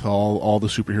headed with all the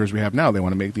superheroes we have now. They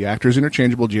want to make the actors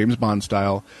interchangeable, James Bond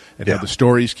style, and have the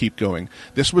stories keep going.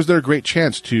 This was their great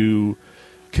chance to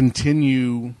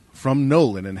continue from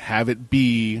Nolan and have it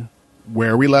be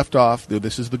where we left off.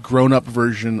 This is the grown-up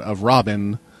version of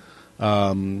Robin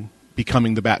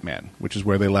becoming the Batman, which is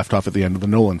where they left off at the end of the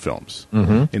Nolan films.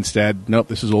 Mm-hmm. Instead, nope,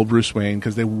 this is old Bruce Wayne,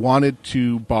 because they wanted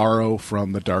to borrow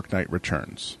from The Dark Knight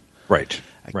Returns. Right.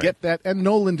 I get that, and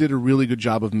Nolan did a really good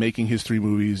job of making his three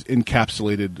movies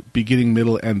encapsulated beginning,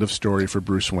 middle, end of story for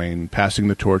Bruce Wayne, passing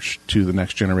the torch to the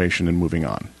next generation and moving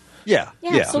on. Yeah,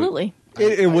 absolutely.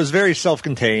 It was very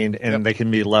self-contained, and they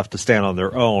can be left to stand on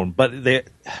their own, but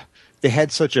they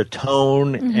had such a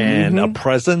tone and a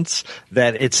presence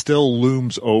that it still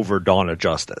looms over Dawn of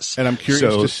Justice. And I'm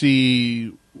curious to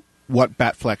see what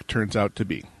Batfleck turns out to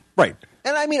be. Right.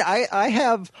 And I mean, I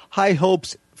have high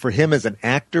hopes for him as an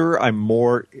actor. I'm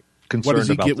more concerned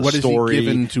about the story. What is he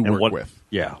given to work with?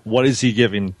 Yeah. What is he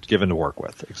given to work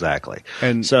with? Exactly.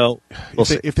 And so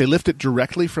if they lift it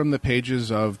directly from the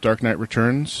pages of Dark Knight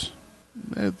Returns,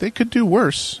 they could do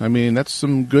worse. I mean, that's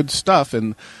some good stuff,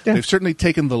 and they've certainly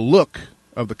taken the look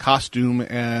of the costume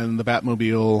and the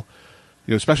Batmobile,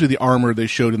 especially the armor they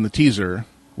showed in the teaser,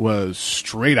 was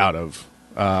straight out of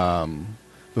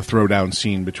the throwdown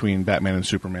scene between Batman and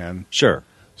Superman. Sure.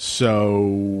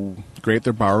 So, great,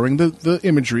 they're borrowing the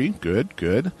imagery.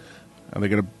 Good. Are they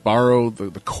going to borrow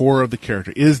the core of the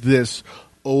character? Is this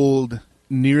old,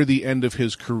 near the end of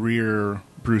his career,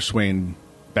 Bruce Wayne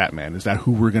Batman? Is that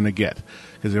who we're going to get?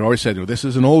 Because they've always said, this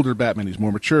is an older Batman. He's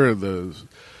more mature. The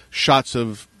shots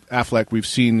of Affleck we've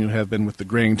seen have been with the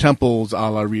graying temples, a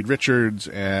la Reed Richards,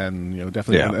 and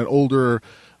definitely an older,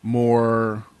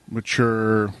 more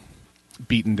mature,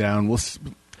 beaten down.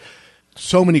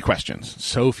 So many questions,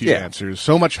 so few answers,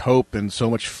 so much hope, and so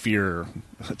much fear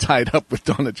tied up with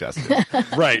Dawn of Justice.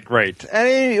 Right. I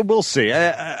mean, we'll see.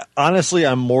 Honestly,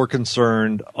 I'm more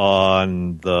concerned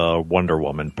on the Wonder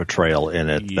Woman portrayal in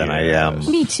it than I am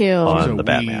Me too. on the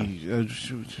Batman.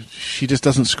 She just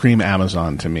doesn't scream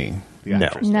Amazon to me.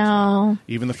 No.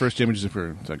 Even the first images of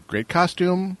her, it's a great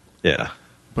costume. Yeah.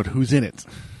 But who's in it?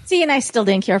 See, and I still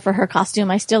didn't care for her costume.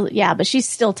 But she's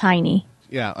still tiny.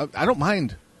 Yeah, I don't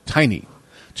mind tiny.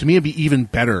 To me, it'd be even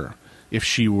better if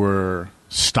she were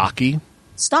stocky.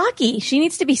 Stocky. She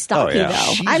needs to be stocky,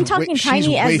 though. I'm talking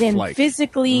tiny as in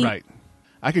physically. Right.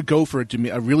 I could go for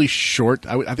a really short.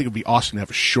 I think it would be awesome to have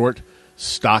a short,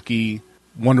 stocky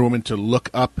Wonder Woman to look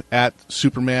up at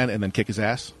Superman and then kick his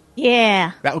ass.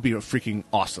 Yeah. That would be freaking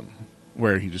awesome.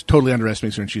 where he just totally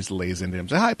underestimates her and she just lays into him.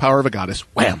 Say, hi, power of a goddess.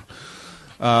 Wham!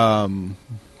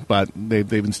 But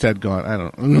they've instead gone, I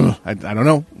don't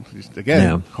know.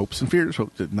 Again, hopes and fears.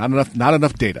 Not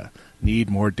enough data. Need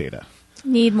more data.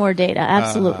 Need more data,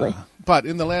 absolutely. But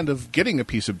in the land of getting a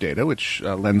piece of data, which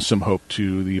lends some hope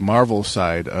to the Marvel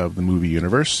side of the movie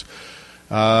universe,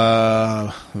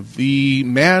 the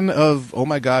man of, oh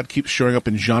my God, keeps showing up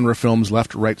in genre films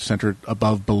left, right, center,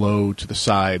 above, below, to the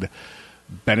side,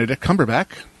 Benedict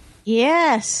Cumberbatch.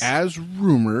 Yes. As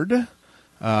rumored,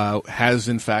 has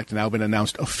in fact now been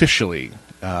announced officially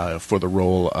for the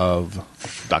role of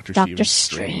Dr. Stephen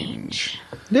Strange.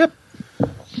 Yep.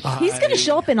 He's going to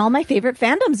show up in all my favorite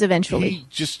fandoms eventually.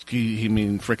 He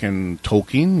mean frickin'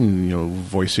 Tolkien,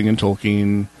 voicing in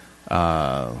Tolkien.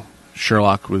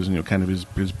 Sherlock was, kind of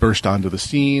his burst onto the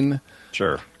scene.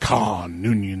 Sure. Khan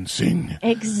Noonien Singh.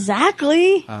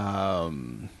 Exactly.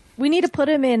 We need to put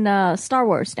him in Star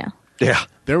Wars now. Yeah.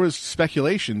 There was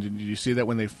speculation. Did you see that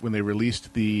when they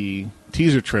released the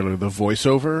teaser trailer, the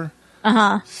voiceover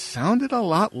sounded a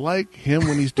lot like him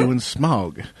when he's doing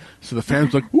Smaug. So the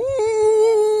fans were like,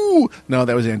 ooh! No,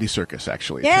 that was Andy Serkis,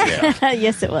 actually. Yeah.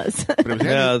 Yes, it was. But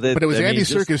it was Andy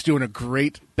Serkis doing a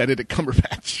great Benedict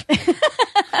Cumberbatch.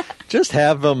 Just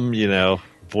have him,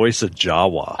 voice a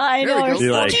Jawa. I know. There we Be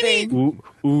go. like,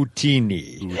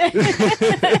 Utini.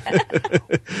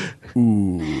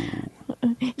 Ooh.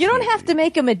 You don't have to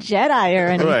make him a Jedi or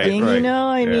anything, Right.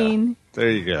 I mean... There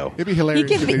you go. It'd be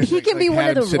hilarious. He can be one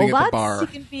of the sitting at the robots. bar. He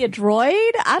can be a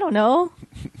droid. I don't know.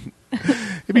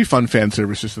 It'd be fun fan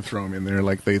service just to throw him in there,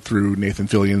 like they threw Nathan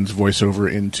Fillion's voiceover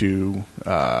into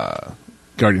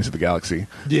Guardians of the Galaxy.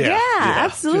 Yeah,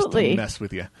 Just to absolutely. mess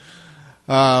with you.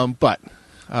 But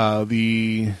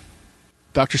the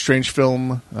Doctor Strange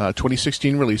film,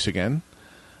 2016 release again.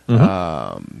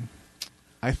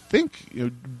 I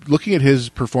think, looking at his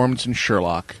performance in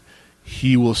Sherlock,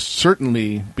 he will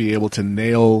certainly be able to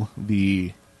nail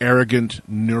the arrogant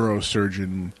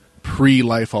neurosurgeon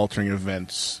pre-life-altering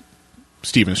events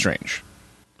Stephen Strange.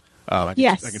 I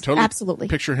can totally absolutely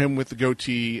picture him with the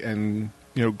goatee and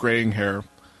graying hair.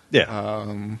 Yeah. I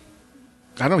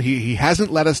don't know. He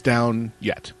hasn't let us down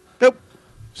yet. Nope.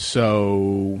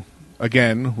 So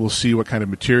again, we'll see what kind of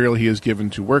material he is given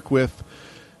to work with.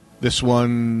 This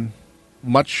one,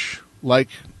 much like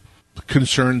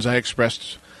concerns I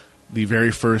expressed the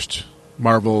very first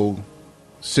Marvel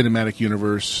Cinematic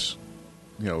Universe,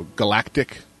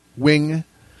 galactic wing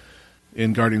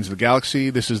in Guardians of the Galaxy,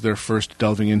 this is their first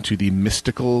delving into the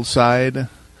mystical side,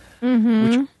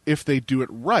 which, if they do it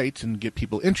right and get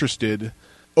people interested,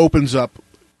 opens up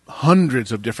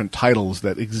hundreds of different titles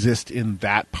that exist in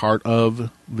that part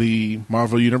of the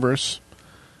Marvel Universe.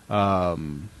 The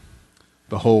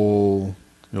whole,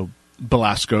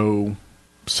 Belasco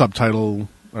subtitle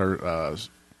or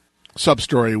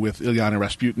sub-story with Ilyana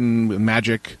Rasputin, with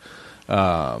magic.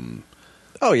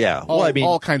 Oh, yeah.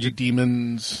 All kinds of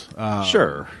demons.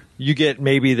 Sure. You get,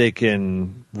 maybe they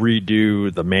can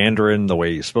redo the Mandarin the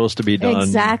way he's supposed to be done.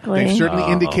 Exactly. They've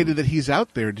certainly indicated that he's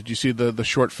out there. Did you see the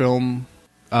short film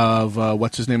of,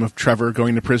 what's his name, of Trevor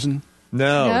going to prison?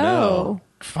 No.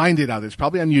 Find it out. It's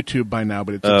probably on YouTube by now,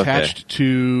 but it's attached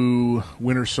to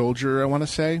Winter Soldier, I want to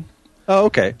say. Oh,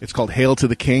 okay. It's called Hail to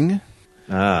the King.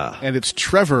 And it's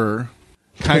Trevor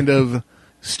kind of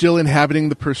still inhabiting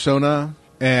the persona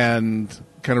and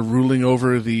kind of ruling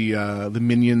over the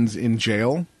minions in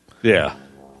jail. Yeah.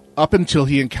 Up until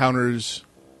he encounters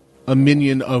a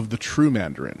minion of the true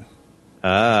Mandarin. He's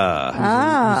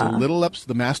a little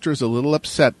the master is a little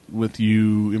upset with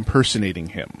you impersonating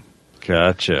him.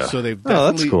 Gotcha. So they've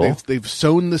definitely that's cool. they've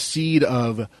sown the seed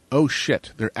of, oh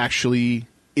shit, there actually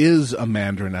is a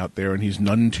Mandarin out there, and he's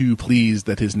none too pleased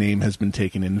that his name has been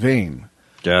taken in vain.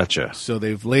 Gotcha. So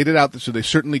they've laid it out so they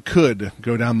certainly could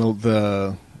go down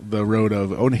the road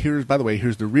of, oh, here's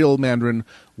the real Mandarin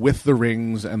with the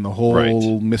rings and the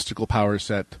whole mystical power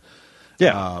set.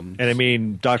 Yeah. And I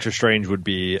mean, Doctor Strange would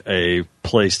be a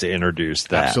place to introduce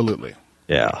that. Absolutely.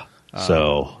 Yeah.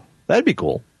 So that'd be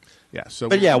cool. Yeah. So,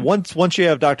 but yeah, once you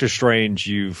have Doctor Strange,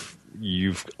 you've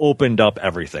opened up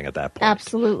everything at that point.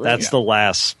 Absolutely. That's the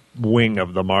last wing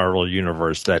of the Marvel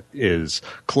universe that is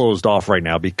closed off right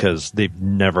now because they've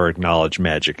never acknowledged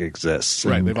magic exists.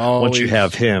 Right. And once you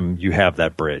have him, you have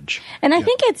that bridge. And I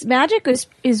think magic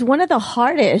is one of the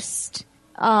hardest,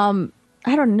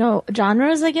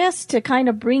 genres, I guess, to kind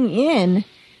of bring in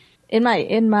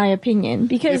my opinion,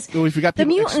 because if you got the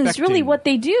people mutants expecting- really what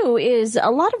they do is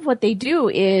a lot of what they do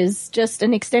is just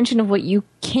an extension of what you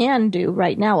can do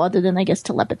right now, other than I guess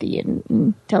telepathy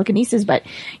and telekinesis. But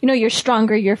you're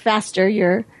stronger, you're faster,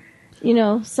 you're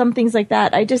some things like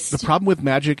that. The problem with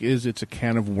magic is it's a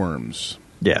can of worms.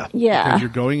 Yeah. Because you're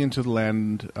going into the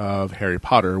land of Harry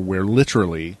Potter where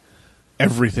literally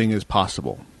everything is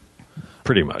possible.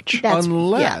 Pretty much. That's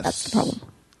Unless the problem.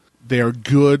 they are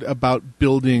good about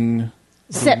building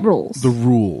Set rules. the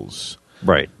rules.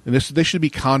 Right. And they should be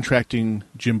contracting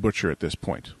Jim Butcher at this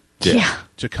point Yeah.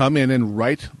 to come in and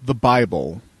write the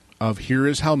Bible of here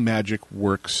is how magic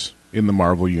works in the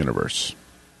Marvel Universe.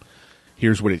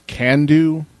 Here's what it can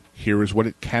do, here is what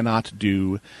it cannot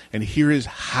do, and here is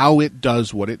how it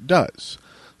does what it does.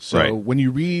 So Right. when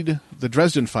you read the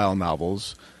Dresden File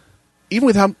novels, even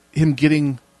without him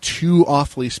getting too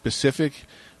awfully specific,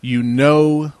 you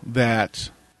know that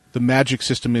the magic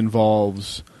system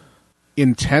involves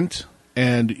intent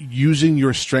and using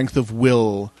your strength of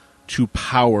will to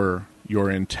power your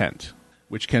intent,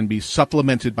 which can be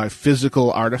supplemented by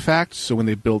physical artifacts. So when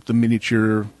they built the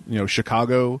miniature,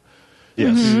 Chicago,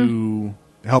 to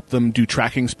help them do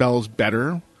tracking spells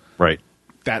better, Right.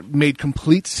 that made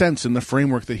complete sense in the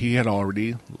framework that he had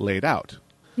already laid out.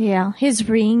 Yeah. His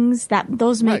rings,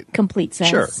 those make Right. complete sense.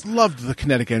 Sure. Loved the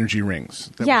kinetic energy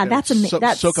rings. Yeah, that's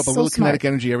that's soak up a so little smart. kinetic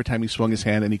energy every time he swung his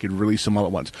hand, and he could release them all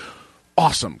at once.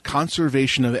 Awesome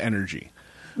conservation of energy.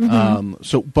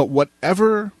 But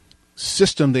whatever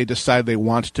system they decide they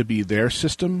want to be their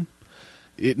system,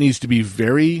 it needs to be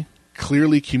very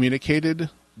clearly communicated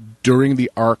during the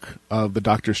arc of the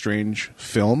Doctor Strange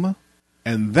film.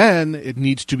 And then it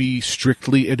needs to be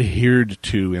strictly adhered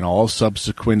to in all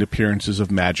subsequent appearances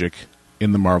of magic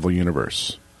in the Marvel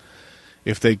Universe.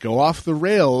 If they go off the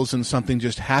rails and something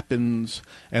just happens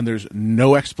and there's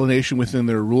no explanation within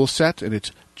their rule set and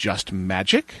it's just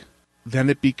magic, then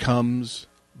it becomes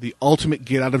the ultimate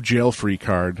get-out-of-jail-free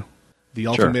card, the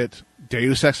ultimate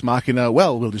Deus Ex Machina.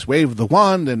 Well, we'll just wave the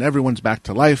wand and everyone's back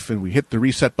to life and we hit the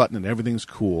reset button and everything's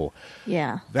cool.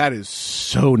 Yeah. That is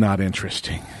so not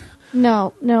interesting.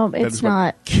 No, That it's is what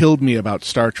not. killed me about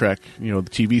Star Trek, the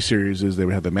TV series, is they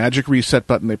would have the magic reset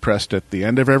button they pressed at the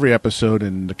end of every episode,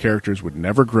 and the characters would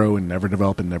never grow and never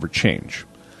develop and never change.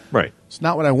 Right. It's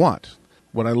not what I want.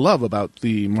 What I love about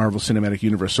the Marvel Cinematic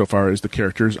Universe so far is the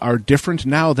characters are different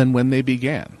now than when they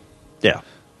began. Yeah.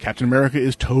 Captain America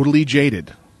is totally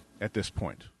jaded at this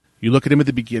point. You look at him at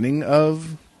the beginning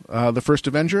of the first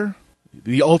Avenger,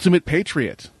 the ultimate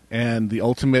patriot. And the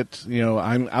ultimate,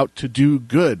 I'm out to do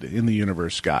good in the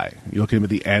universe guy. You look at him at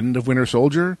the end of Winter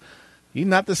Soldier, he's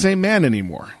not the same man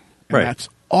anymore. And Right. that's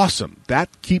awesome. That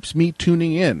keeps me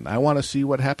tuning in. I want to see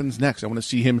what happens next. I want to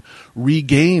see him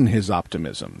regain his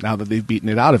optimism now that they've beaten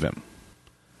it out of him.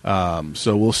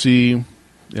 So we'll see,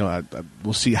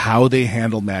 we'll see how they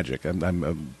handle magic.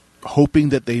 I'm hoping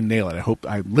that they nail it.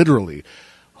 I literally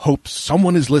hope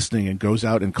someone is listening and goes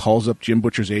out and calls up Jim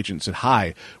Butcher's agent and said,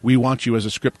 "Hi, we want you as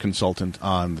a script consultant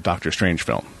on the Doctor Strange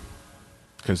film."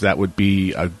 Because that would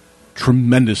be a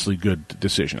tremendously good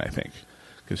decision, I think.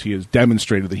 Because he has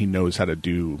demonstrated that he knows how to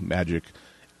do magic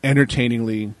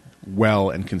entertainingly,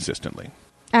 well, and consistently.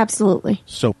 Absolutely.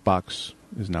 Soapbox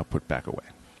is now put back away.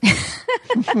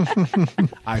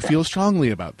 I feel strongly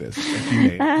about this. If you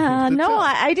may No,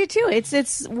 I do too.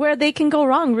 It's where they can go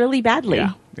wrong really badly.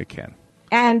 Yeah, it can.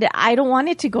 And I don't want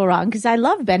it to go wrong because I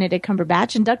love Benedict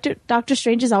Cumberbatch, and Doctor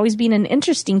Strange has always been an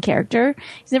interesting character.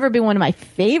 He's never been one of my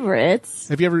favorites.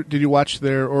 Did you watch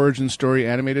their origin story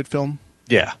animated film?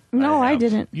 Yeah. No, I have.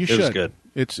 didn't. You It should. was good.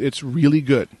 It's really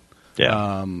good.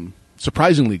 Yeah.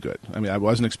 Surprisingly good. I mean, I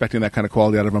wasn't expecting that kind of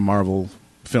quality out of a Marvel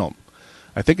film.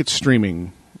 I think it's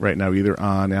streaming right now, either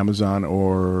on Amazon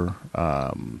or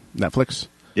Netflix.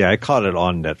 Yeah, I caught it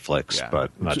on Netflix,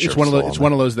 but I'm not it's sure. It's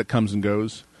one of those that comes and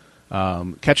goes.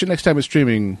 Catch it next time it's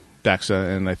streaming,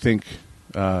 Daxa, and I think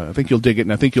you'll dig it,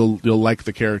 and I think you'll like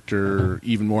the character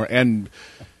even more, and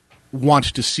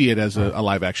want to see it as a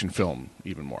live action film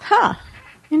even more. Huh.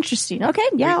 Interesting. Okay,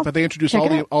 yeah. But they introduce check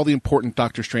it out. all the important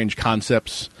Doctor Strange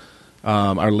concepts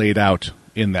are laid out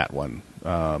in that one.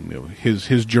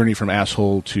 His journey from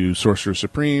asshole to Sorcerer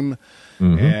Supreme,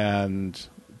 and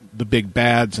the big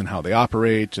bads and how they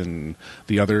operate, and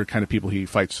the other kind of people he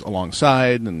fights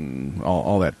alongside, and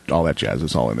all that jazz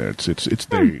is all in there.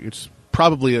 It's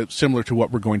probably similar to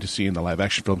what we're going to see in the live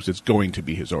action films. It's going to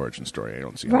be his origin story. I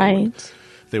don't see how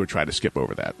they would try to skip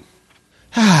over that.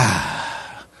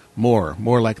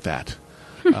 More like that.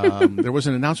 There was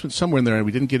an announcement somewhere in there, and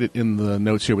we didn't get it in the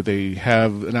notes here, but they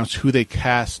have announced who they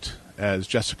cast as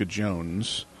Jessica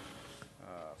Jones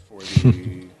for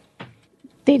the...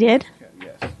 They did?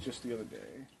 Yes, just the other day.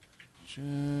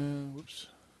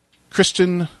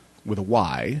 Kristen, with a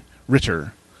Y,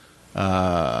 Ritter,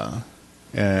 and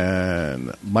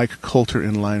Mike Coulter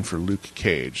in line for Luke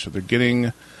Cage. So they're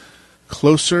getting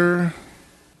closer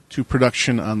to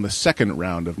production on the second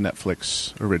round of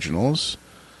Netflix originals.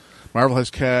 Marvel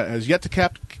has yet to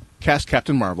cast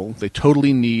Captain Marvel. They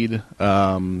totally need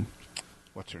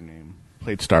what's her name?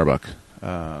 Played Starbuck.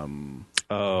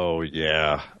 Oh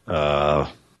yeah.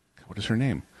 What is her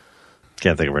name?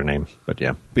 Can't think of her name, but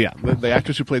yeah. But yeah, the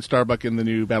actress who played Starbuck in the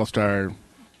new Battlestar,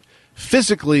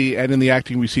 physically and in the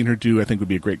acting we've seen her do, I think would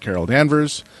be a great Carol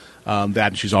Danvers.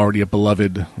 That she's already a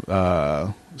beloved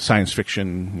science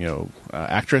fiction,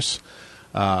 actress.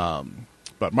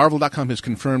 But Marvel.com has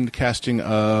confirmed casting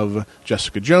of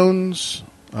Jessica Jones,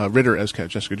 Ritter as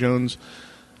Jessica Jones,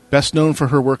 best known for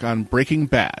her work on Breaking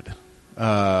Bad.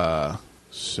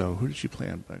 So who did she play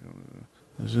on?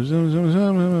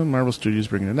 Marvel Studios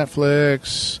bringing to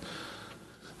Netflix.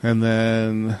 And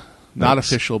then, not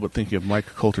official, but thinking of Mike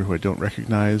Coulter, who I don't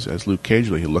recognize, as Luke Cage.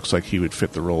 He looks like he would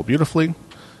fit the role beautifully.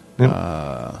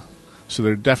 Yep. So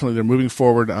they're moving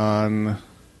forward on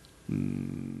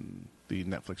the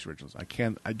Netflix originals.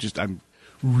 I'm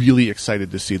really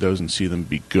excited to see those and see them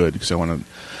be good, because I want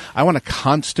a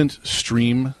constant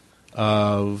stream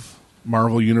of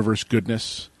Marvel Universe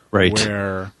goodness. Right.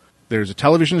 Where there's a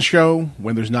television show,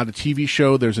 when there's not a TV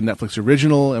show, there's a Netflix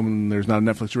original, and when there's not a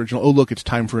Netflix original, oh look, it's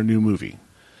time for a new movie.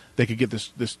 They could get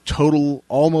this total,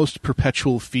 almost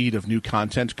perpetual feed of new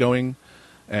content going,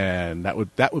 and that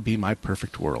would be my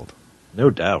perfect world. No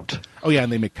doubt. Oh yeah,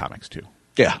 and they make comics too.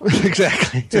 Yeah,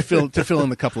 exactly. to fill in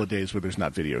the couple of days where there's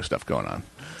not video stuff going on.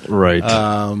 Right.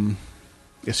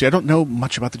 Yeah, see, I don't know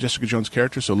much about the Jessica Jones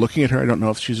character, so looking at her, I don't know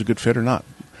if she's a good fit or not.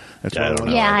 That's what I don't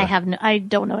know. Yeah, I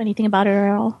don't know anything about her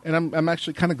at all. And I'm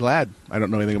actually kind of glad I don't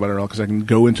know anything about her at all, because I can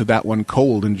go into that one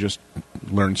cold and just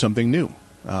learn something new.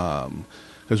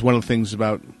 Because one of the things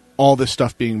about all this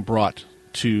stuff being brought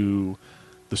to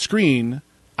the screen,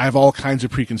 I have all kinds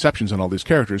of preconceptions on all these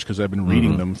characters because I've been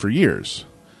reading them for years.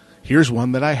 Here's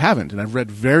one that I haven't, and I've read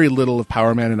very little of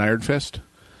Power Man and Iron Fist.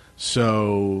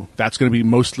 So that's going to be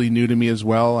mostly new to me as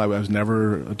well. I was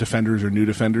never a Defenders or New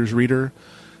Defenders reader.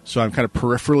 So I'm kind of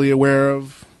peripherally aware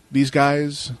of these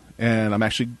guys, and I'm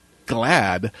actually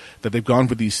glad that they've gone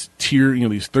for these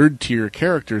these third-tier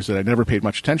characters that I never paid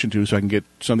much attention to, so I can get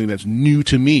something that's new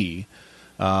to me.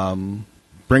 Bring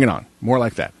it on. More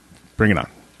like that. Bring it on.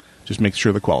 Just make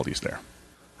sure the quality's there.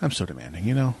 I'm so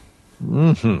demanding,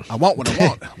 Mm-hmm. I want what I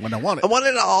want when I want it. I want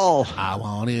it all. I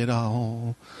want it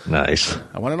all. Nice.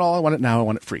 I want it all. I want it now. I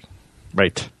want it free.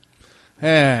 Right.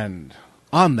 And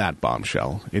on that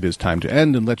bombshell, it is time to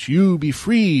end and let you be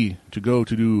free to go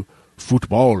to do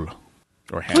football.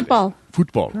 Or football.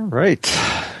 Football. All right.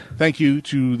 Thank you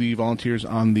to the volunteers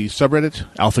on the subreddit,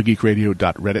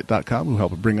 alphageekradio.reddit.com, who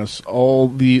help bring us all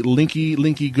the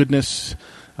linky goodness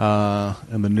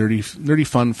and the nerdy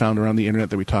fun found around the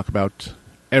internet that we talk about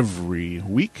every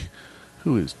week.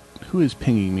 Who is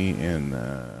pinging me in...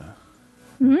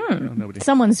 Nobody.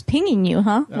 Someone's pinging you,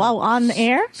 huh? While on the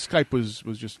air? Skype was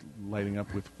just lighting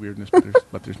up with weirdness,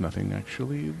 but there's nothing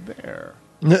actually there.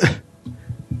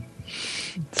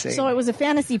 So it was a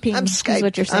fantasy ping, I'm Skype. is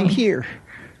what you're saying. I'm here.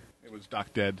 It was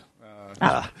Doc Dead.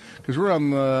 Because we're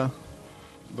on the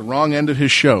wrong end of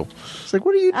his show. It's like,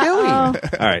 what are you doing? All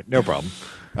right, no problem.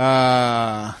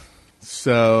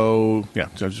 So I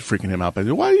was just freaking him out. I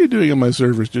said, "Why are you doing on my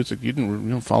servers?" Dude, like, you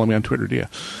don't follow me on Twitter, do you?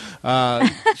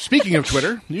 Speaking of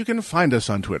Twitter, you can find us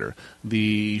on Twitter.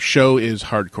 The show is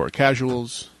Hardcore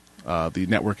Casuals. The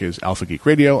network is Alpha Geek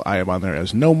Radio. I am on there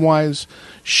as Gnomewise.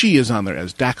 She is on there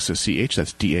as DaxaCH.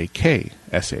 That's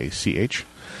DAKSACH.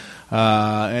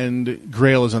 And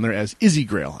Grail is on there as Izzy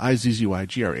Grail,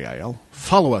 IZZYGRAIL.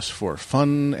 Follow us for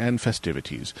fun and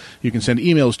festivities. You can send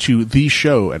emails to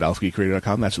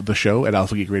theshow@alphageekradio.com. That's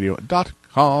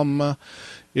theshow@alphageekradio.com.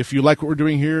 If you like what we're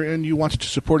doing here and you want to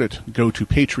support it, go to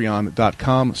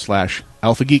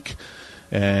patreon.com/alphageek,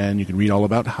 and you can read all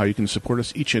about how you can support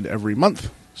us each and every month.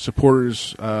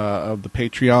 Supporters of the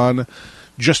Patreon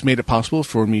just made it possible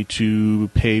for me to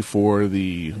pay for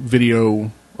the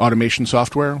video automation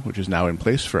software, which is now in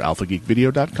place for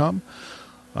alphageekvideo.com.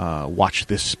 Watch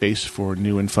this space for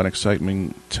new and fun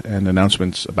excitement and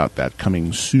announcements about that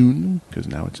coming soon, because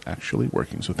now it's actually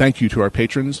working. So thank you to our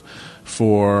patrons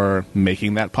for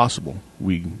making that possible.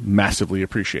 We massively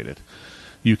appreciate it.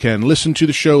 You can listen to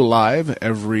the show live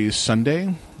every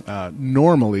Sunday.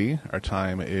 Normally, our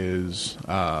time is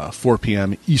 4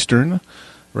 p.m. Eastern.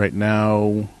 Right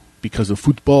now, because of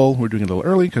football, we're doing it a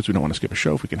little early because we don't want to skip a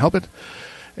show if we can help it.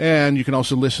 And you can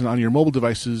also listen on your mobile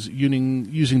devices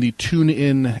using the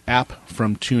TuneIn app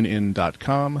from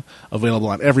TuneIn.com, available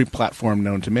on every platform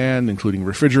known to man, including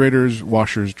refrigerators,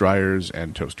 washers, dryers,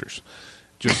 and toasters.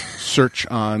 Just search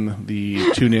on the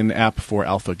TuneIn app for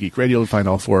Alpha Geek Radio and find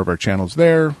all 4 of our channels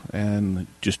there, and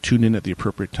just tune in at the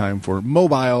appropriate time for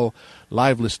mobile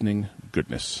live listening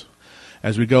goodness.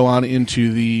 As we go on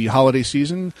into the holiday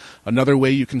season, another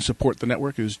way you can support the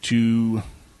network is to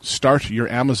start your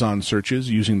Amazon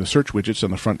searches using the search widgets on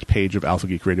the front page of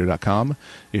alphageekradio.com.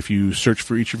 If you search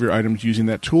for each of your items using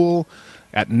that tool,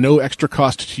 at no extra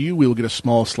cost to you, we will get a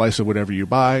small slice of whatever you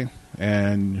buy,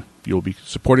 and you'll be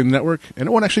supporting the network, and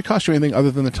it won't actually cost you anything other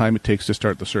than the time it takes to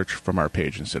start the search from our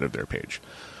page instead of their page.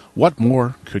 What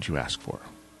more could you ask for?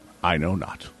 I know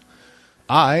not.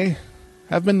 I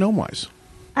have been Gnomewise.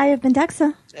 I have been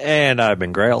Dexa. And I've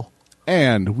been Grail.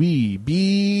 And we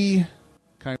be...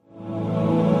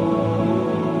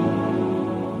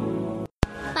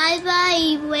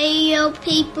 Bye-bye, radio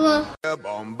people.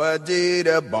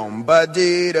 Bombadita,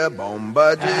 bombadita,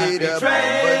 bombadita,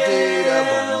 bombadita,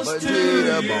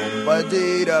 bombadita,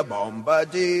 bombadita,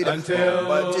 bombadita,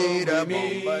 bombadita,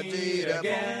 bombadita,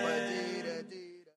 bombadita.